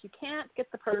you can't get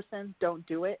the person, don't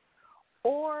do it,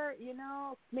 or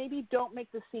maybe don't make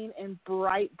the scene in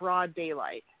bright, broad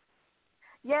daylight.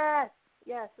 Yes,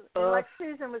 and like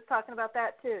Susan was talking about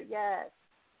that too. Yes,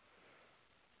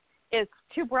 it's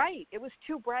too bright. It was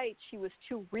too bright. She was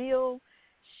too real.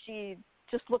 She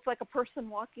just looked like a person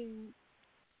walking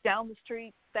down the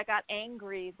street that got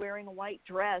angry, wearing a white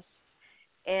dress,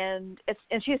 and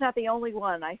she's not the only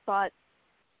one. I thought.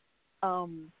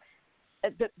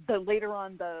 The later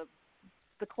on the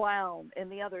clown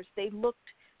and the others, they looked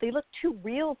too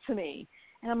real to me,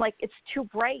 and I'm like, it's too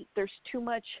bright. There's too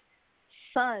much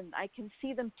sun. I can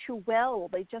see them too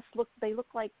well. They look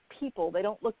like people. They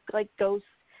don't look like ghosts.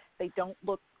 They don't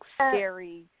look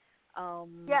scary.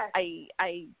 Yes.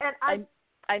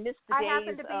 I miss the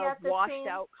days of washed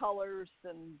out colors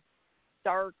and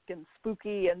dark and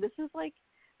spooky, and this is like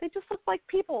they just look like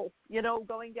people,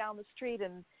 going down the street.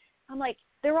 And I'm like,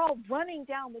 they're all running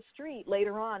down the street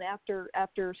later on after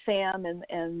Sam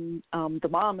and the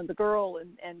mom and the girl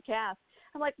and Cass.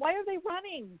 I'm like, why are they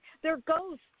running? They're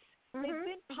ghosts. Mm-hmm. They've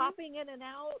been popping in and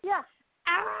out. Yeah.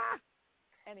 Ah.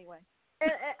 Anyway.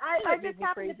 And I just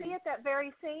happened to be at that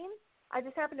very scene.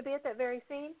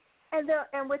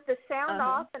 And with the sound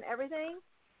off and everything,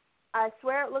 I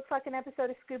swear it looks like an episode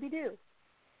of Scooby-Doo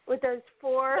with those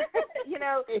 4,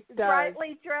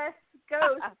 brightly dressed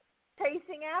ghosts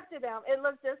chasing after them. It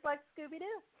looked just like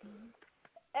Scooby-Doo.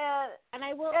 And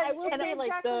I will say,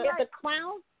 like, the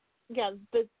clown,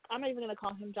 I'm not even going to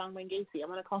call him John Wayne Gacy. I'm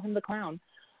going to call him the clown.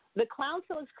 The clown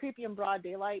still looks creepy in broad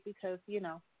daylight because,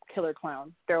 killer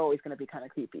clown. They're always going to be kind of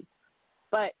creepy.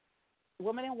 But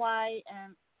Woman in White,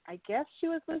 and I guess she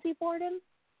was Lizzie Borden?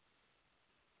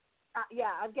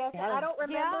 I'm guessing. I don't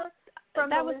remember.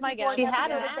 That was my guess. She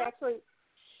had an axe. Actually,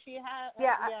 she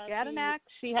had an axe.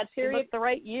 She had period the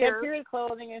right year. She had period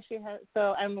clothing, and she had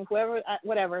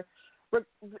whatever.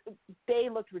 They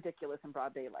looked ridiculous in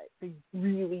broad daylight. They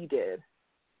really did.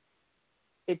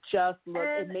 It just looked.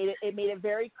 It made it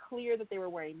very clear that they were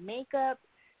wearing makeup.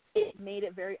 It made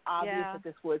it very obvious that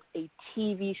this was a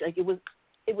TV show. Like it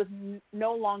was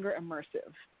no longer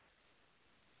immersive.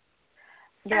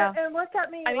 Yeah. And what got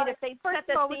me? I mean, if they set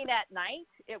the scene at night,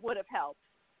 it would have helped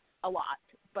a lot.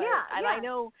 But I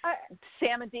know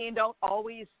Sam and Dean don't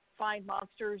always find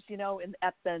monsters,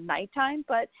 at the nighttime,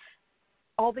 but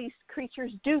all these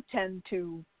creatures do tend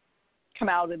to come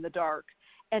out in the dark.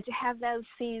 And to have those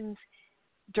scenes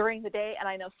during the day, and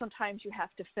I know sometimes you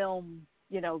have to film,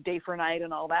 day for night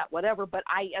and all that, whatever, but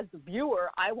as the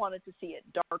viewer, I wanted to see it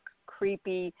dark,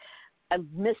 creepy. I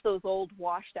miss those old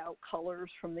washed out colors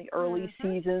from the early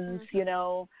seasons,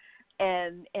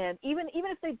 and even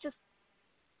if they just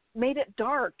made it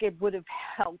dark, it would have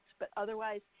helped. But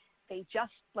otherwise, they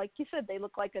just, like you said, they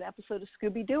look like an episode of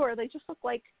Scooby-Doo, or they just look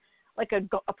like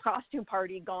a costume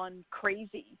party gone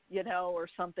crazy, or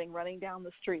something running down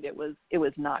the street. It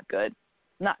was not good.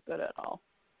 Not good at all.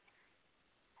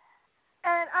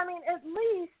 And, I mean, at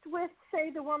least with, say,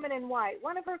 the Woman in White,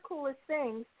 one of her coolest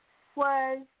things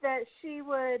was that she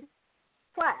would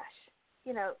flash.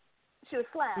 She would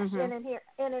flash in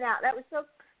and out. That was so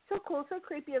cool, so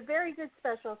creepy, a very good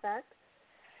special effect.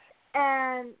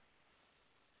 And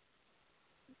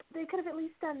they could have at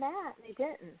least done that. They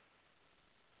didn't.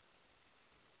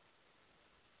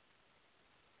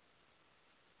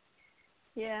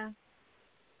 Yeah.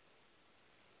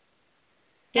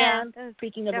 And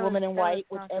speaking of the Woman in White,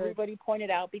 which everybody pointed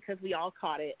out because we all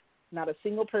caught it, not a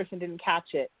single person didn't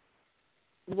catch it.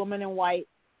 The Woman in White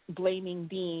blaming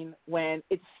Dean when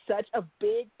it's such a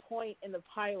big point in the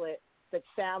pilot that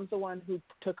Sam's the one who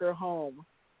took her home.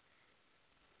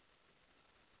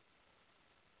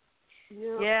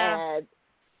 Yeah.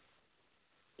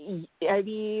 And I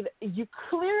mean, you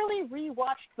clearly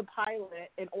rewatched the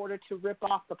pilot in order to rip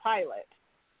off the pilot.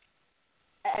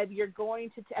 And you're going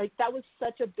to that was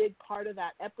such a big part of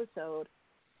that episode,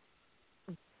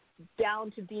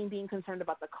 down to Dean being concerned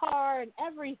about the car and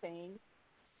everything.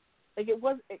 Like it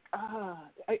was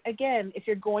again, if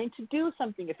you're going to do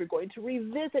something, if you're going to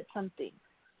revisit something,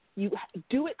 you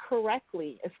do it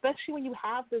correctly, especially when you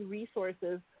have the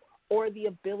resources or the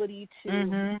ability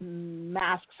to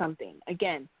mask something.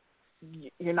 Again,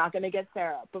 you're not going to get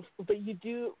Sarah, but you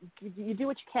do what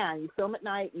you can. You film at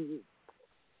night. You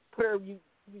put her.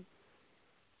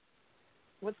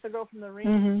 What's the girl from the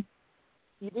ring?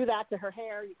 You do that to her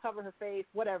hair. You cover her face.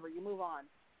 Whatever. You move on,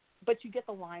 but you get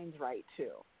the lines right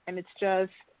too. And it's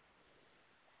just,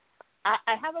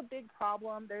 I have a big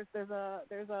problem. There's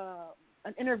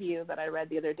an interview that I read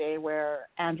the other day where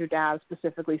Andrew Dabb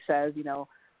specifically says, we want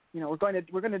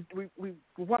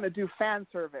to do fan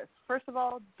service. First of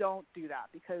all, don't do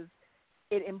that, because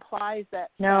it implies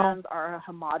that fans are a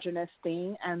homogenous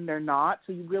thing, and they're not.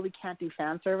 So you really can't do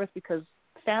fan service, because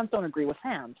fans don't agree with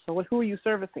fans. So who are you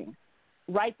servicing?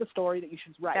 Write the story that you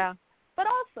should write. Yeah. But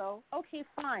also, okay,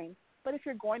 fine. But if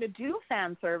you're going to do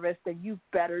fan service, then you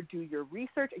better do your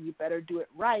research, and you better do it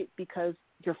right, because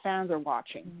your fans are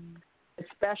watching.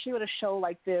 Especially with a show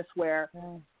like this where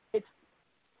it's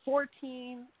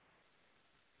 14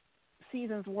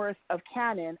 seasons worth of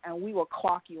canon, and we will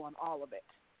clock you on all of it.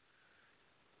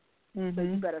 So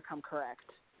you better come correct,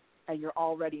 and you're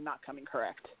already not coming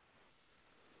correct.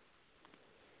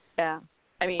 Yeah.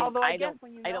 I mean, although I guess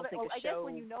when you know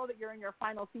that you're in your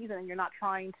final season and you're not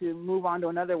trying to move on to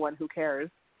another one, who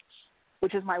cares?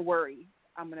 Which is my worry.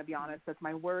 I'm going to be honest. That's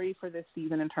my worry for this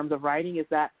season in terms of writing, is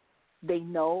that they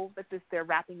know that they're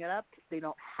wrapping it up. They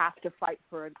don't have to fight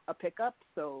for a pickup,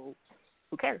 so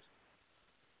who cares?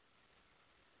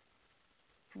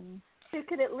 You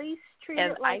could at least treat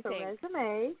it like a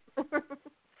resume.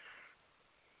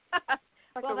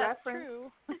 Like well, a that's reference,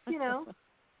 true.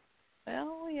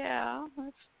 Well, yeah,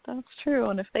 that's true.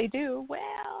 And if they do,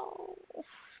 well,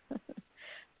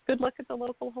 good luck at the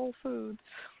local Whole Foods.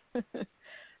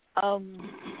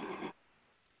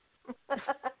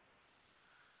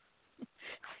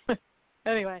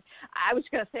 Anyway, I was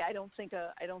going to say I don't think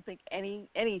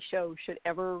any show should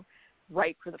ever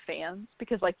write for the fans,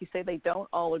 because, like you say, they don't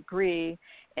all agree,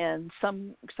 and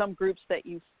some groups that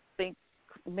you think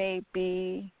may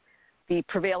be the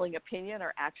prevailing opinion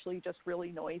are actually just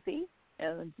really noisy,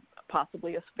 and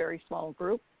possibly a very small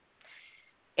group.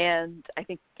 And I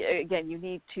think, again, you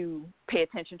need to pay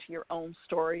attention to your own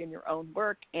story and your own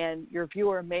work, and your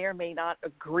viewer may or may not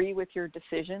agree with your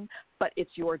decision, but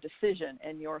it's your decision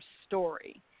and your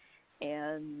story,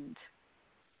 and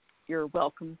you're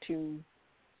welcome to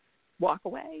walk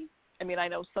away. I mean, I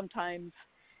know sometimes,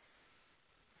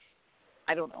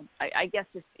 I don't know, I guess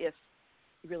if you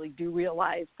really do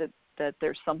realize that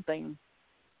there's something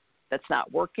that's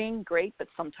not working, great, but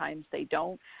sometimes they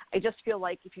don't. I just feel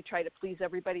like if you try to please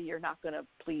everybody, you're not going to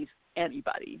please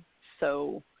anybody.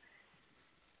 So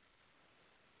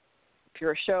if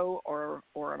you're a show or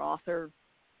an author,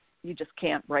 you just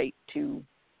can't write to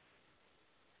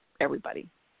everybody.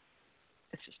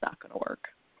 It's just not going to work.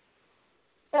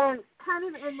 And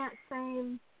kind of in that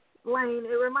same lane,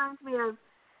 it reminds me of,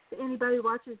 if anybody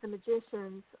watches The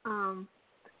Magicians,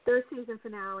 their season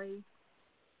finale,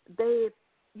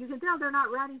 you can tell they're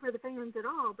not writing for the fans at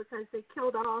all, because they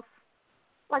killed off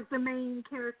like the main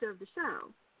character of the show.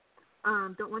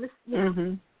 Don't want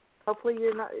to, hopefully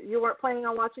you weren't planning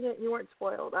on watching it and you weren't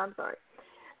spoiled. I'm sorry,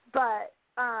 but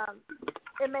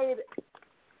it made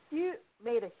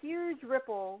a huge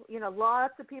ripple.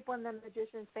 Lots of people in the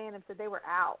Magicians fandom said they were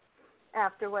out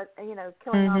after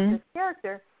killing off this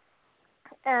character,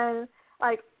 and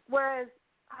whereas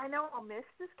I know I'll miss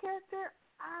this character,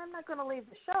 I'm not going to leave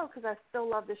the show, because I still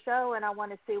love the show and I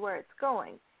want to see where it's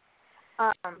going.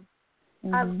 I'm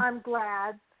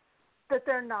glad that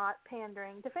they're not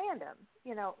pandering to fandom,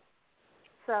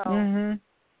 So,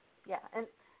 yeah,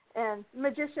 and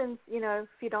Magicians,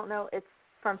 if you don't know, it's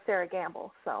from Sarah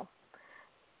Gamble. So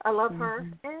I love her,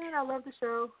 and I love the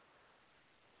show.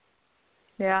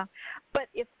 Yeah, but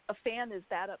if a fan is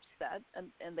that upset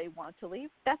and they want to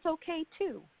leave, that's okay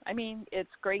too. I mean,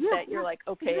 it's great that you're like,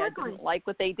 okay, exactly. I didn't like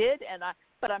what they did,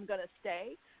 but I'm going to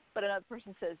stay. But another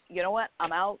person says, you know what,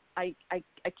 I'm out. I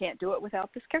can't do it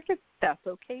without this character. That's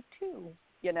okay too,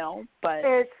 But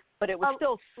it was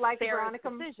still like Sarah's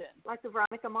decision. Like the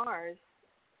Veronica Mars.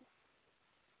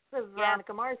 The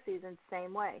Veronica Mars season,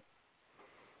 same way.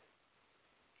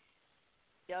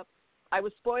 Yep, I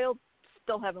was spoiled.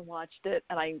 Still haven't watched it,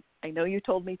 and I know you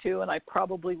told me to, and I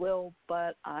probably will,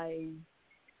 but I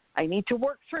need to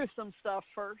work through some stuff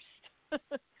first. I'm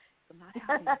not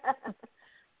happy.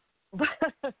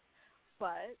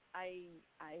 but I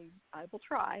will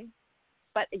try.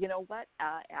 But you know what?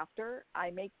 After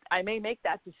I may make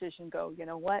that decision. Go. You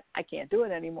know what? I can't do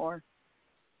it anymore.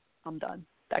 I'm done.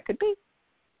 That could be,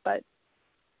 but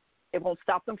it won't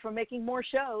stop them from making more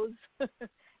shows.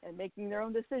 and making their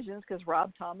own decisions, because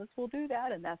Rob Thomas will do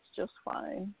that, and that's just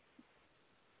fine.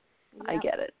 Yeah. I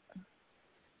get it.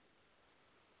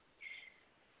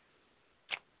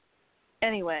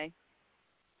 Anyway,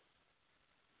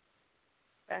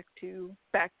 back into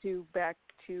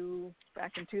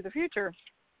the future.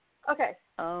 Okay.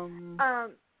 Going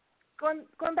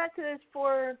back to those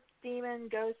 4 demon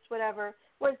ghosts, whatever.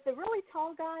 Was the really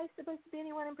tall guy supposed to be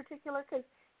anyone in particular? Because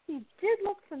he did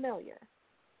look familiar.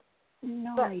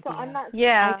 No idea. So I'm not.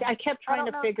 Yeah. I kept trying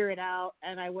to figure it out,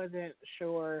 and I wasn't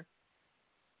sure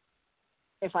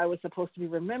if I was supposed to be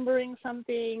remembering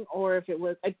something or if it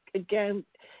was again.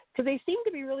 Because they seem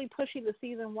to be really pushing the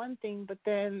season 1 thing, but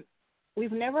then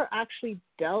we've never actually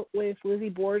dealt with Lizzie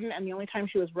Borden, and the only time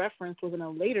she was referenced was in a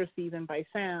later season by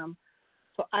Sam.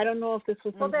 So I don't know if this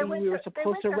was something we were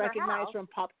supposed to recognize from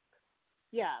pop.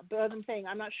 Yeah, but as I'm saying,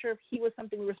 I'm not sure if he was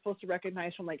something we were supposed to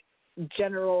recognize from like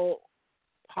general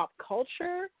pop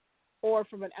culture or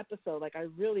from an episode. Like I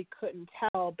really couldn't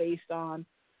tell based on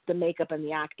the makeup and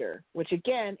the actor, which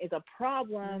again is a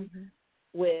problem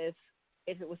with.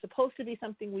 If it was supposed to be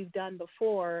something we've done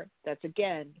before, that's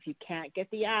again, if you can't get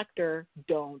the actor,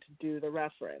 don't do the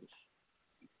reference.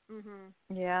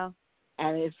 Yeah.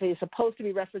 And if it's supposed to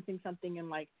be referencing something in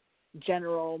like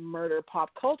general murder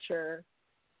pop culture,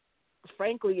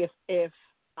 frankly, if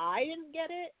I didn't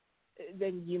get it,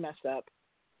 then you messed up.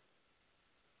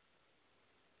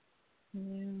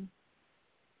 Yeah.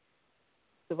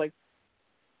 So like,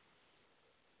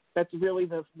 that's really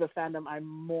the fandom I'm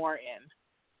more in.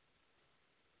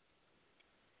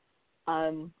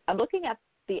 I'm looking at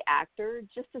the actor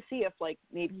just to see if, like,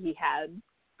 maybe he had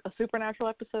a Supernatural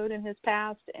episode in his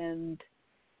past, and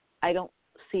I don't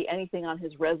see anything on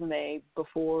his resume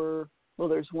before. Well,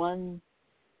 there's one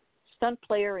stunt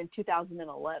player in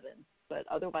 2011, but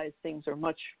otherwise things are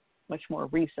much, much more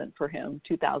recent for him,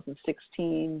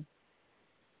 2016,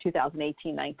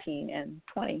 2018, 19, and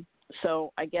 20.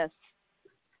 So I guess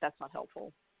that's not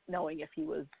helpful, knowing if he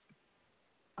was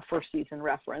a first-season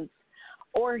reference.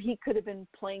 Or he could have been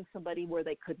playing somebody where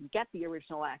they couldn't get the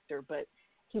original actor, but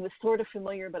he was sort of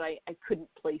familiar, but I couldn't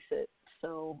place it.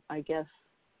 So I guess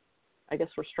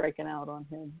we're striking out on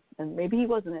him. And maybe he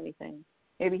wasn't anything.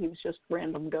 Maybe he was just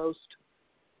random ghost.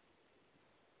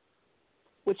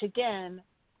 Which, again,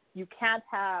 you can't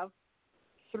have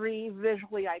 3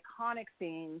 visually iconic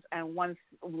scenes and one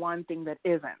thing that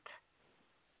isn't.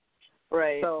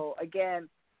 Right. So, again,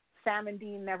 Sam and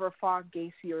Dean never fought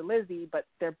Gacy or Lizzie, but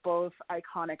they're both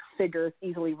iconic figures,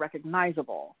 easily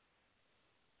recognizable.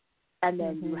 And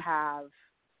then you have,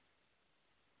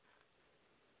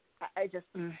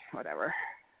 whatever.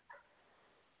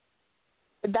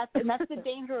 That's the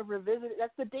danger of revisiting.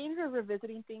 That's the danger of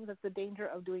revisiting things. That's the danger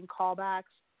of doing callbacks.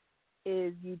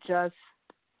 Is you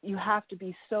have to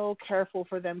be so careful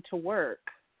for them to work.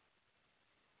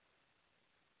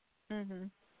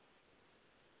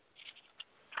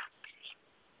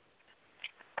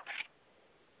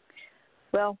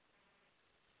 Well,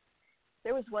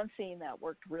 there was one scene that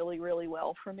worked really, really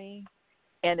well for me,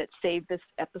 and it saved this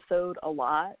episode a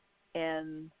lot.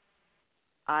 And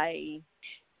I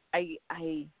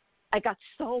got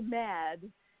so mad,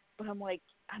 but I'm like,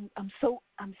 I'm so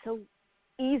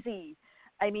easy.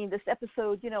 I mean, this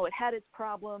episode, it had its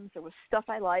problems. There was stuff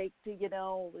I liked, I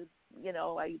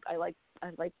like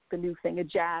the new thing of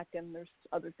Jack, and there's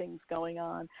other things going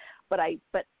on. But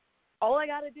all I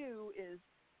got to do is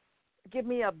give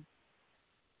me a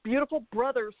beautiful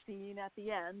brother scene at the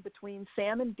end between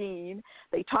Sam and Dean.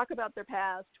 They talk about their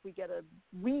past. We get a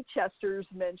Winchester's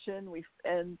mention. We've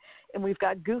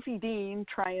got Goofy Dean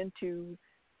trying to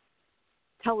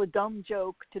tell a dumb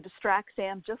joke to distract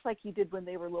Sam, just like he did when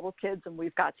they were little kids. And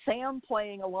we've got Sam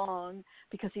playing along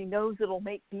because he knows it'll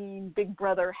make Dean, Big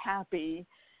Brother, happy.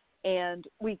 And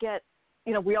we get,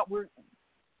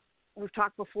 we've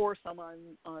talked before, some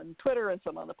on Twitter and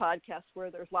some on the podcast, where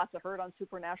there's lots of hurt on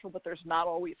Supernatural, but there's not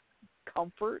always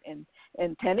comfort and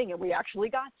tending. And we actually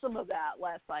got some of that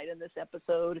last night in this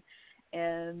episode.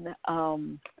 And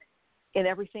in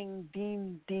everything,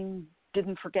 Dean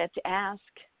didn't forget to ask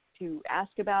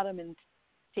about him and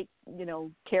take,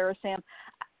 care of Sam.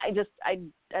 I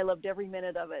loved every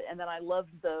minute of it. And then I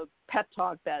loved the pep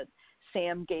talk that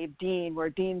Sam gave Dean, where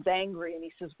Dean's angry and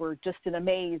he says, we're just in a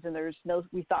maze and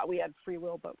we thought we had free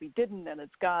will, but we didn't, and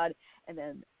it's God. And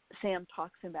then Sam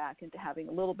talks him back into having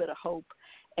a little bit of hope.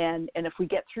 And if we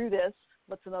get through this,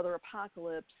 what's another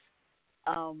apocalypse?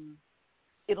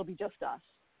 It'll be just us.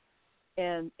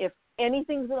 And if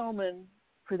anything's an omen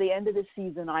for the end of the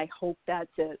season, I hope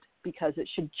that's it, because it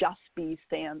should just be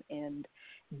Sam and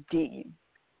Dean.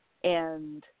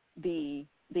 And you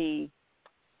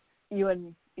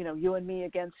and you and me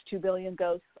against 2 billion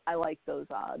ghosts. I like those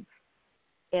odds.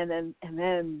 And then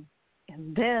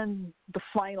the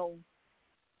final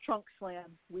trunk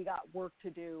slam, we got work to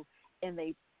do, and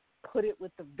they put it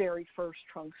with the very first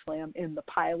trunk slam in the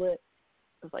pilot.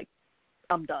 It was like,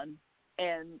 I'm done.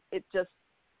 And it just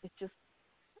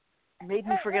made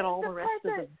me forget all the rest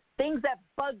of the things that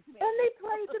bugged me. And they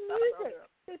played the music.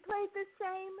 They played the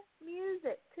same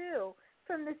music, too,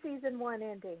 from the season 1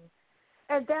 ending.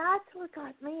 And that's what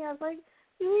got me. I was like,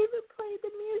 you even played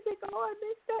the music. Oh, I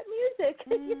missed that music.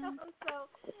 So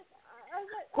I was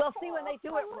like, well, see, when they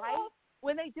do it right,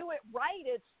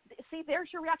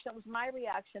 there's your reaction. That was my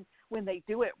reaction. When they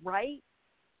do it right,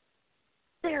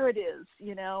 there it is,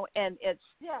 and it's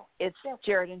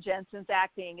Jared and Jensen's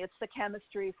acting. It's the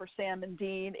chemistry for Sam and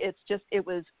Dean. It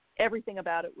was everything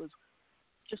about it was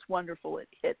just wonderful. It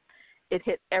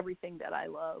hit everything that I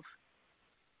love.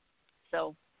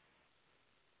 So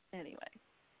anyway,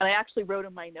 and I actually wrote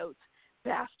in my notes,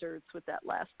 bastards, with that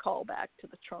last callback to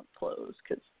the trunk close,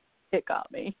 because it got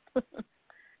me.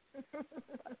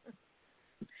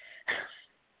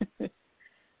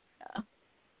 Yeah,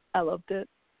 I loved it.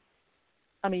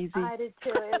 I'm easy. I did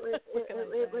too.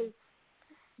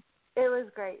 It was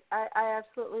great. I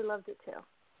absolutely loved it too.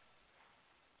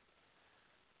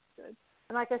 Good.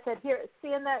 And like I said, here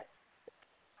seeing that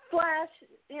flash,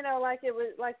 like it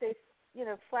was like they,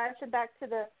 flashing back to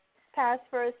the past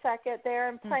for a second there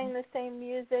and playing the same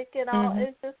music and all.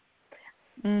 It's just,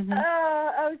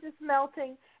 I was just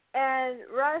melting. And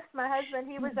Russ, my husband,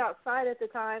 he was outside at the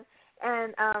time,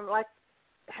 and like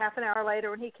half an hour later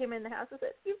when he came in the house, I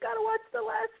said, "You've got to watch the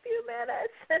last few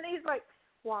minutes." And he's like,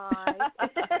 "Why?"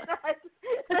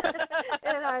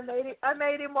 And I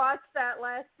made him watch that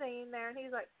last scene there, and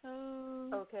he's like,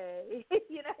 "Okay." He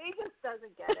just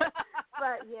doesn't get it.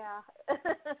 But yeah.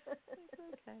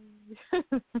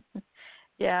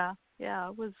 Okay. Yeah,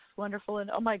 it was wonderful,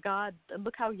 and oh my God, and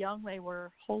look how young they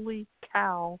were. Holy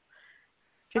cow.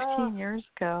 15 years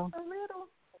ago. A little.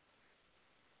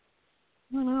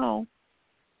 I know.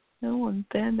 No, and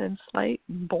thin and slight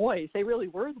and boys. They really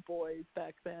were the boys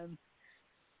back then.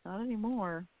 Not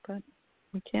anymore, but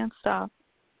we can't stop.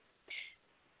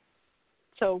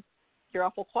 So you're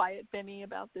awful quiet, Benny,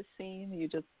 about this scene. You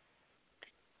just...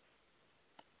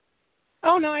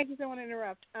 Oh, no, I just don't want to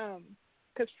interrupt.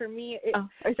 Because for me, it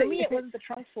wasn't the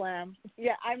trunk slam.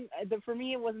 Yeah, for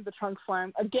me, it wasn't the trunk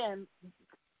slam. Again,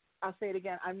 I'll say it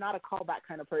again. I'm not a callback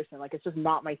kind of person. Like, it's just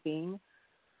not my thing.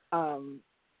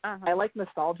 I like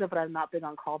nostalgia, but I'm not big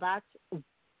on callbacks.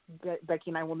 Becky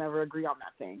and I will never agree on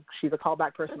that thing. She's a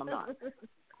callback person. I'm not.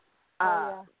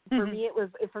 For me, it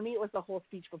was the whole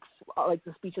speech, like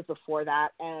the speeches before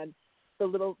that, and the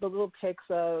little pics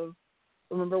of,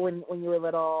 remember when you were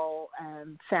little,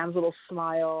 and Sam's little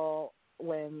smile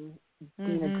when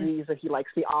Dean agrees that he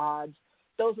likes the odds.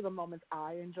 Those are the moments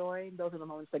I enjoy. Those are the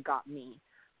moments that got me.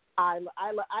 I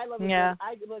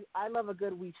love a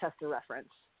good Winchester reference.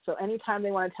 So anytime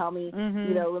they want to tell me,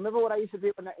 remember what I used to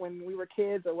do when we were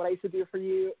kids, or what I used to do for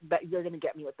you, that you're going to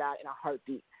get me with that in a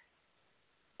heartbeat.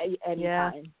 Anytime.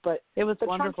 Yeah. But it was the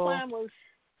wonderful. Trunk slam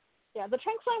the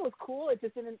trunk slam was cool. It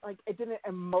just didn't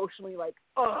emotionally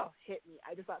hit me.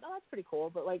 I just thought, that's pretty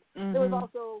cool. But there was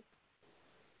also,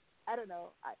 I don't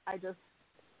know,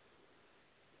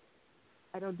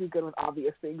 I don't do good with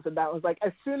obvious things, and that was like,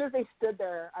 as soon as they stood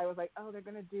there, I was like, oh, they're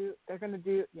gonna do.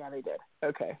 Yeah, they did.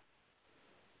 Okay.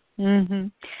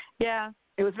 Yeah,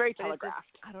 it was very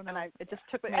telegraphed. I don't know. It just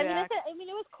took me back. back. It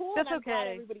was cool. That's and I'm glad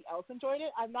okay. everybody else enjoyed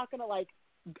it. I'm not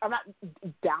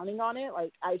downing on it.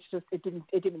 Like, it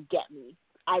didn't get me.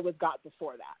 I was got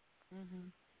before that.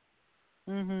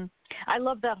 I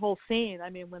love that whole scene. I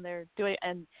mean, when they're doing,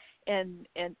 and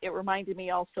it reminded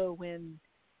me also when,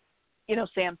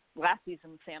 Sam, last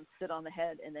season, Sam sit on the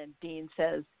head, and then Dean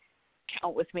says,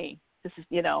 "Count with me." This is,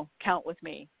 count with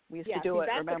me. We used to do it,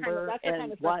 remember? That's the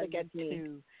kind of stuff that gets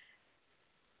me.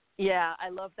 Yeah, I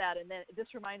love that. And then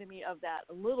this reminded me of that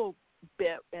a little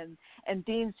bit. And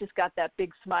Dean's just got that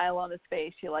big smile on his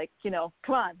face. You're like,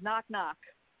 come on, knock, knock.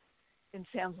 And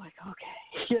Sam's like,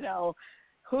 okay,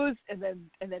 who's, and then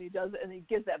he does it, and he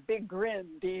gives that big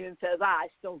grin, Dean, and says, I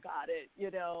still got it,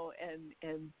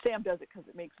 and Sam does it because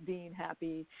it makes Dean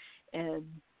happy, and,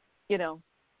 and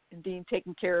Dean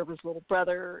taking care of his little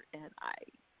brother, and I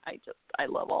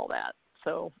love all that.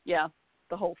 So, yeah,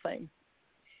 the whole thing.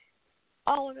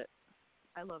 All of it.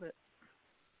 I love it.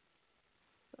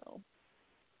 So.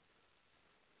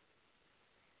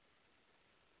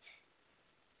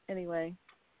 Anyway. Is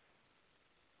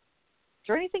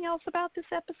there anything else about this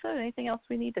episode? Anything else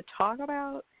we need to talk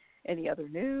about? Any other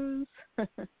news?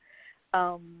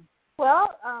 Well,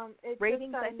 Well, it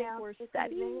ratings, just got I think, were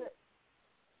steady.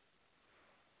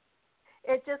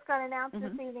 It just got announced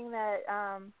this evening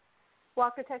that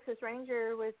Walker, Texas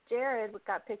Ranger with Jared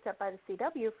got picked up by the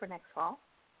CW for next fall.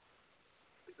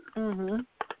 Mhm.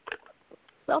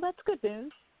 Well, that's good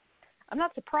news. I'm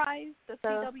not surprised the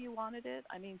CW wanted it.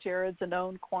 I mean, Jared's a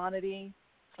known quantity,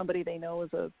 somebody they know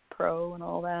as a pro and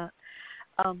all that.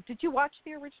 Did you watch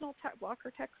the original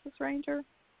Walker, Texas Ranger?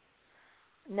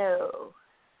 No,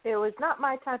 it was not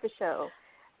my type of show.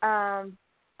 But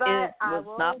it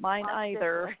was not mine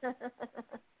either.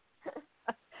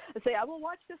 Say, I will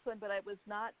watch this one, but it was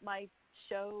not my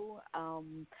show.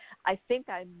 I think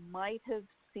I might have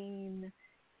seen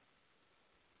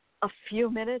a few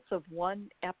minutes of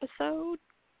one episode.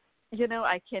 You know,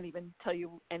 I can't even tell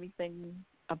you anything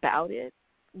about it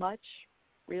much,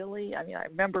 really. I mean, I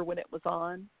remember when it was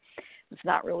on. It's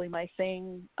not really my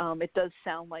thing. It does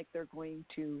sound like they're going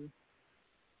to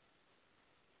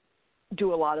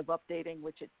do a lot of updating,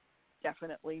 which it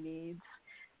definitely needs.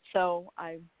 So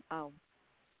I'll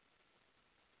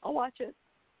watch it,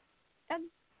 and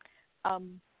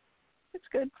it's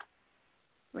good.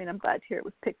 I mean, I'm glad to hear it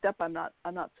was picked up. I'm not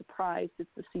surprised. It's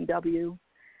the CW,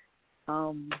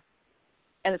 and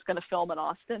it's going to film in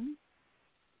Austin,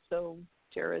 so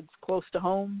Jared's close to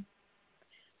home.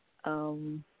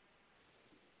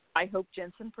 I hope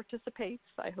Jensen participates.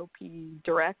 I hope he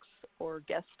directs or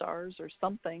guest stars or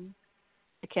something.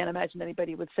 I can't imagine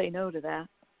anybody would say no to that.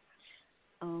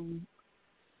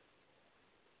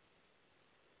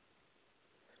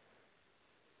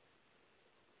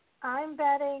 I'm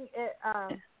betting it.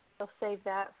 They'll save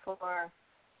that for,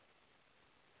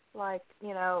 like,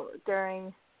 you know,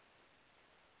 during.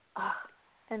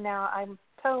 And now I'm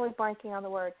totally blanking on the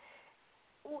word.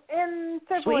 In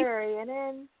February and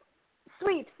in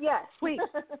sweeps, yes. Sweeps.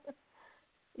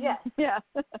 Yes. Yeah.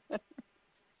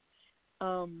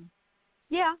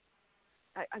 Yeah.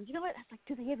 You know what? I was like,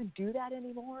 do they even do that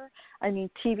anymore? I mean,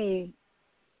 TV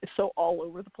is so all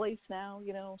over the place now,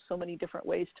 you know, so many different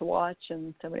ways to watch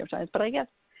and so many times. But I guess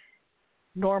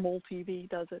normal TV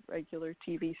does it. Regular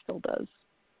TV still does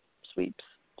sweeps.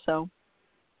 So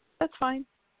that's fine.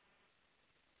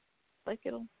 Like,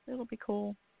 it'll be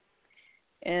cool.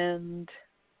 And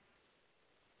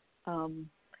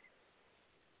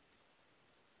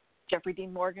Jeffrey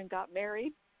Dean Morgan got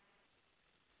married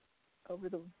over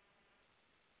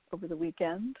the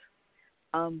weekend.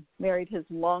 Married his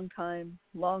longtime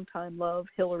love,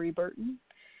 Hillary Burton,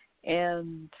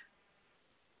 and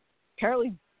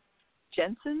apparently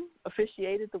Jensen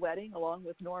officiated the wedding along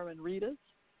with Norman Reedus,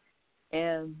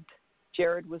 and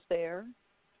Jared was there,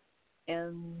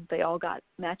 and they all got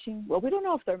matching. Well, we don't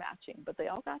know if they're matching, but they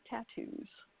all got tattoos.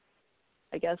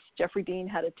 I guess Jeffrey Dean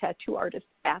had a tattoo artist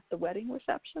at the wedding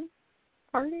reception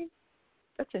party.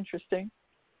 That's interesting.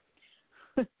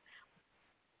 That's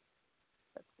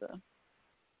the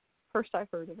first I've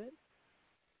heard of it.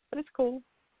 But it's cool.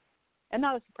 And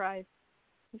not a surprise.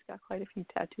 He's got quite a few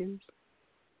tattoos.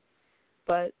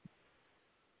 But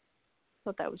I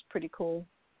thought that was pretty cool.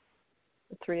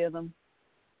 The three of them.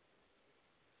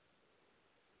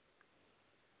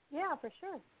 Yeah, for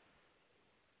sure.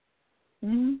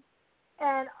 Mm-hmm.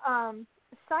 And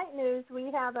site news,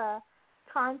 we have a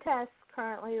contest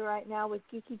currently right now with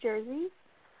Geeky Jerseys.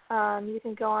 You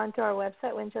can go on to our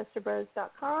website,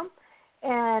 winchesterbros.com,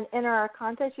 and enter our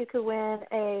contest. You could win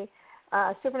a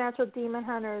Supernatural Demon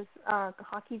Hunters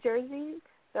hockey jersey.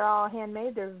 They're all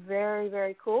handmade. They're very,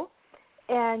 very cool.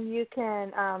 And you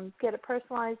can get it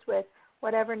personalized with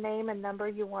whatever name and number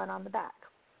you want on the back.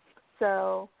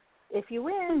 So if you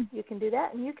win, you can do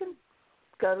that, and you can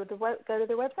go to their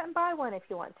website and buy one if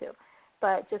you want to.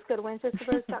 But just go to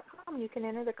winchesterbros.com and you can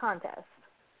enter the contest.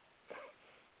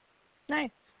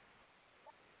 Nice.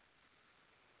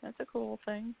 That's a cool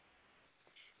thing.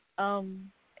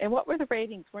 And what were the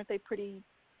ratings? Weren't they pretty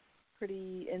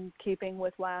in keeping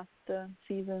with last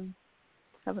season?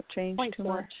 Haven't changed too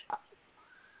much.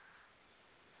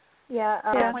 Yeah,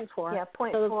 0.4. Yeah,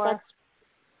 0.4. So that's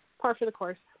par for the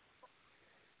course.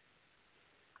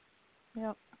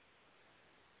 Yep.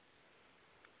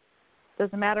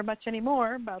 Doesn't matter much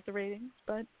anymore about the ratings,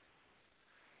 but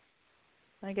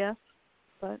I guess.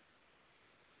 But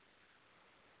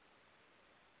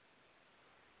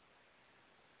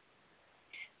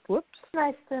whoops.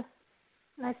 Nice to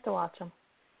watch them.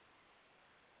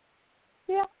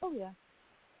 Yeah. Oh yeah.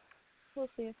 We'll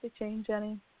see if they change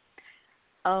any.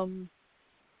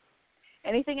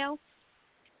 Anything else?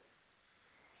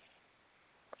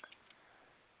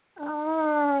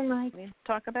 I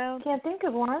talk about? Can't think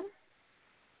of one.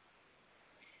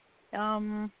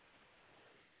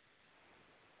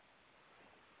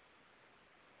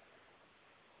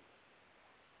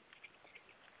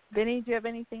 Vinny, do you have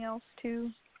anything else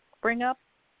to bring up,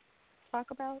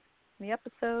 talk about in the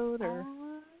episode, or?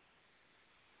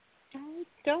 I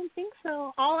don't think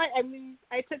so.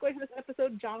 I took away from this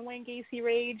episode John Wayne Gacy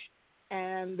rage,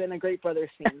 and then a Great Brothers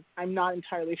scene. I'm not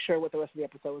entirely sure what the rest of the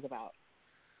episode was about,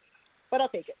 but I'll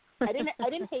take it. I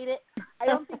didn't hate it. I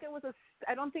don't think it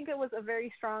was a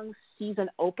very strong season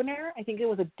opener. I think it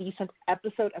was a decent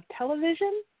episode of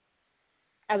television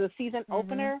as a season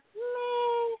opener.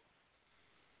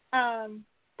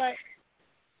 But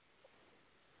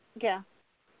yeah.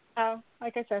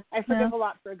 Like I said, I forgive a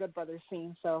lot for a Good Brothers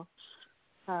scene, so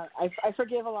I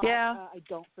forgive a lot. Yeah. I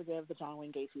don't forgive the John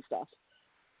Wayne Gacy stuff,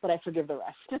 but I forgive the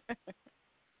rest.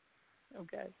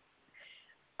 Okay.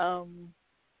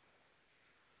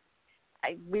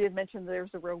 We did mention there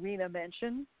was a Rowena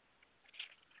mention.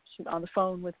 She's on the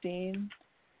phone with Dean.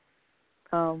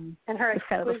 And her exquisite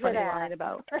kind of a funny ass. line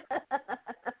about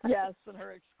yes, and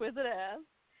her exquisite ass,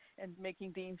 and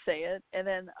making Dean say it. And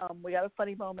then we got a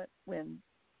funny moment when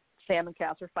Sam and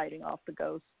Cass are fighting off the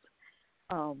ghosts.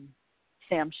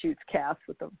 Sam shoots Cass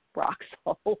with the rock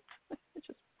salt, which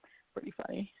is pretty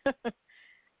funny.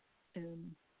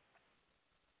 And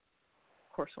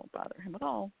of course won't bother him at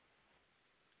all.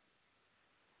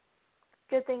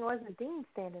 Good thing it wasn't Dean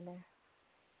standing there.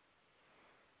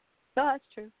 No, that's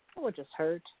true. It would just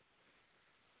hurt.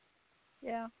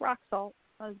 Yeah, rock salt.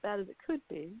 Not as bad as it could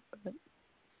be, but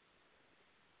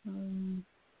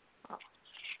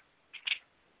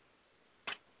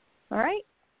all right.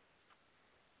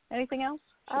 Anything else?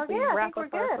 Should we wrap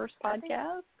up our first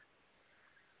podcast?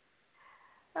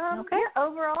 Okay. Yeah,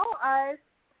 overall, I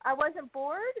wasn't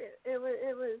bored. It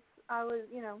was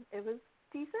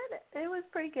decent. It was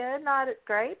pretty good. Not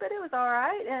great, but it was all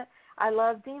right. And I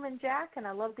love Demon Jack, and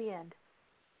I love the end.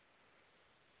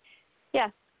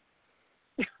 Yes.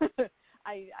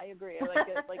 I agree.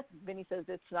 Like Vinny says,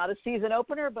 it's not a season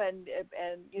opener, and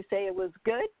you say it was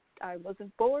good. I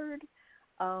wasn't bored.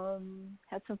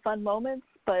 Had some fun moments,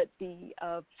 but the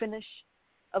finish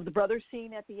of the brothers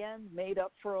scene at the end made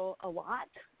up for a lot.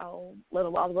 I'll let a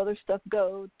lot of other stuff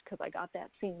go because I got that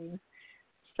scene.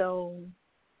 So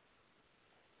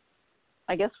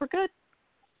I guess we're good.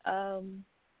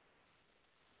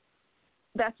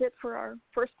 That's it for our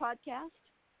first podcast.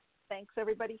 Thanks,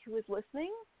 everybody who is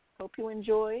listening. Hope you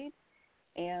enjoyed,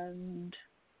 and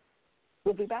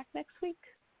we'll be back next week.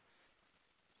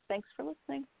 Thanks for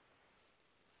listening.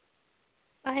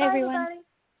 Bye, everyone. Everybody.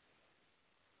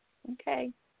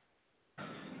 Okay.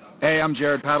 Hey, I'm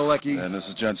Jared Padalecki. And this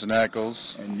is Jensen Ackles.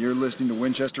 And you're listening to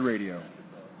Winchester Radio.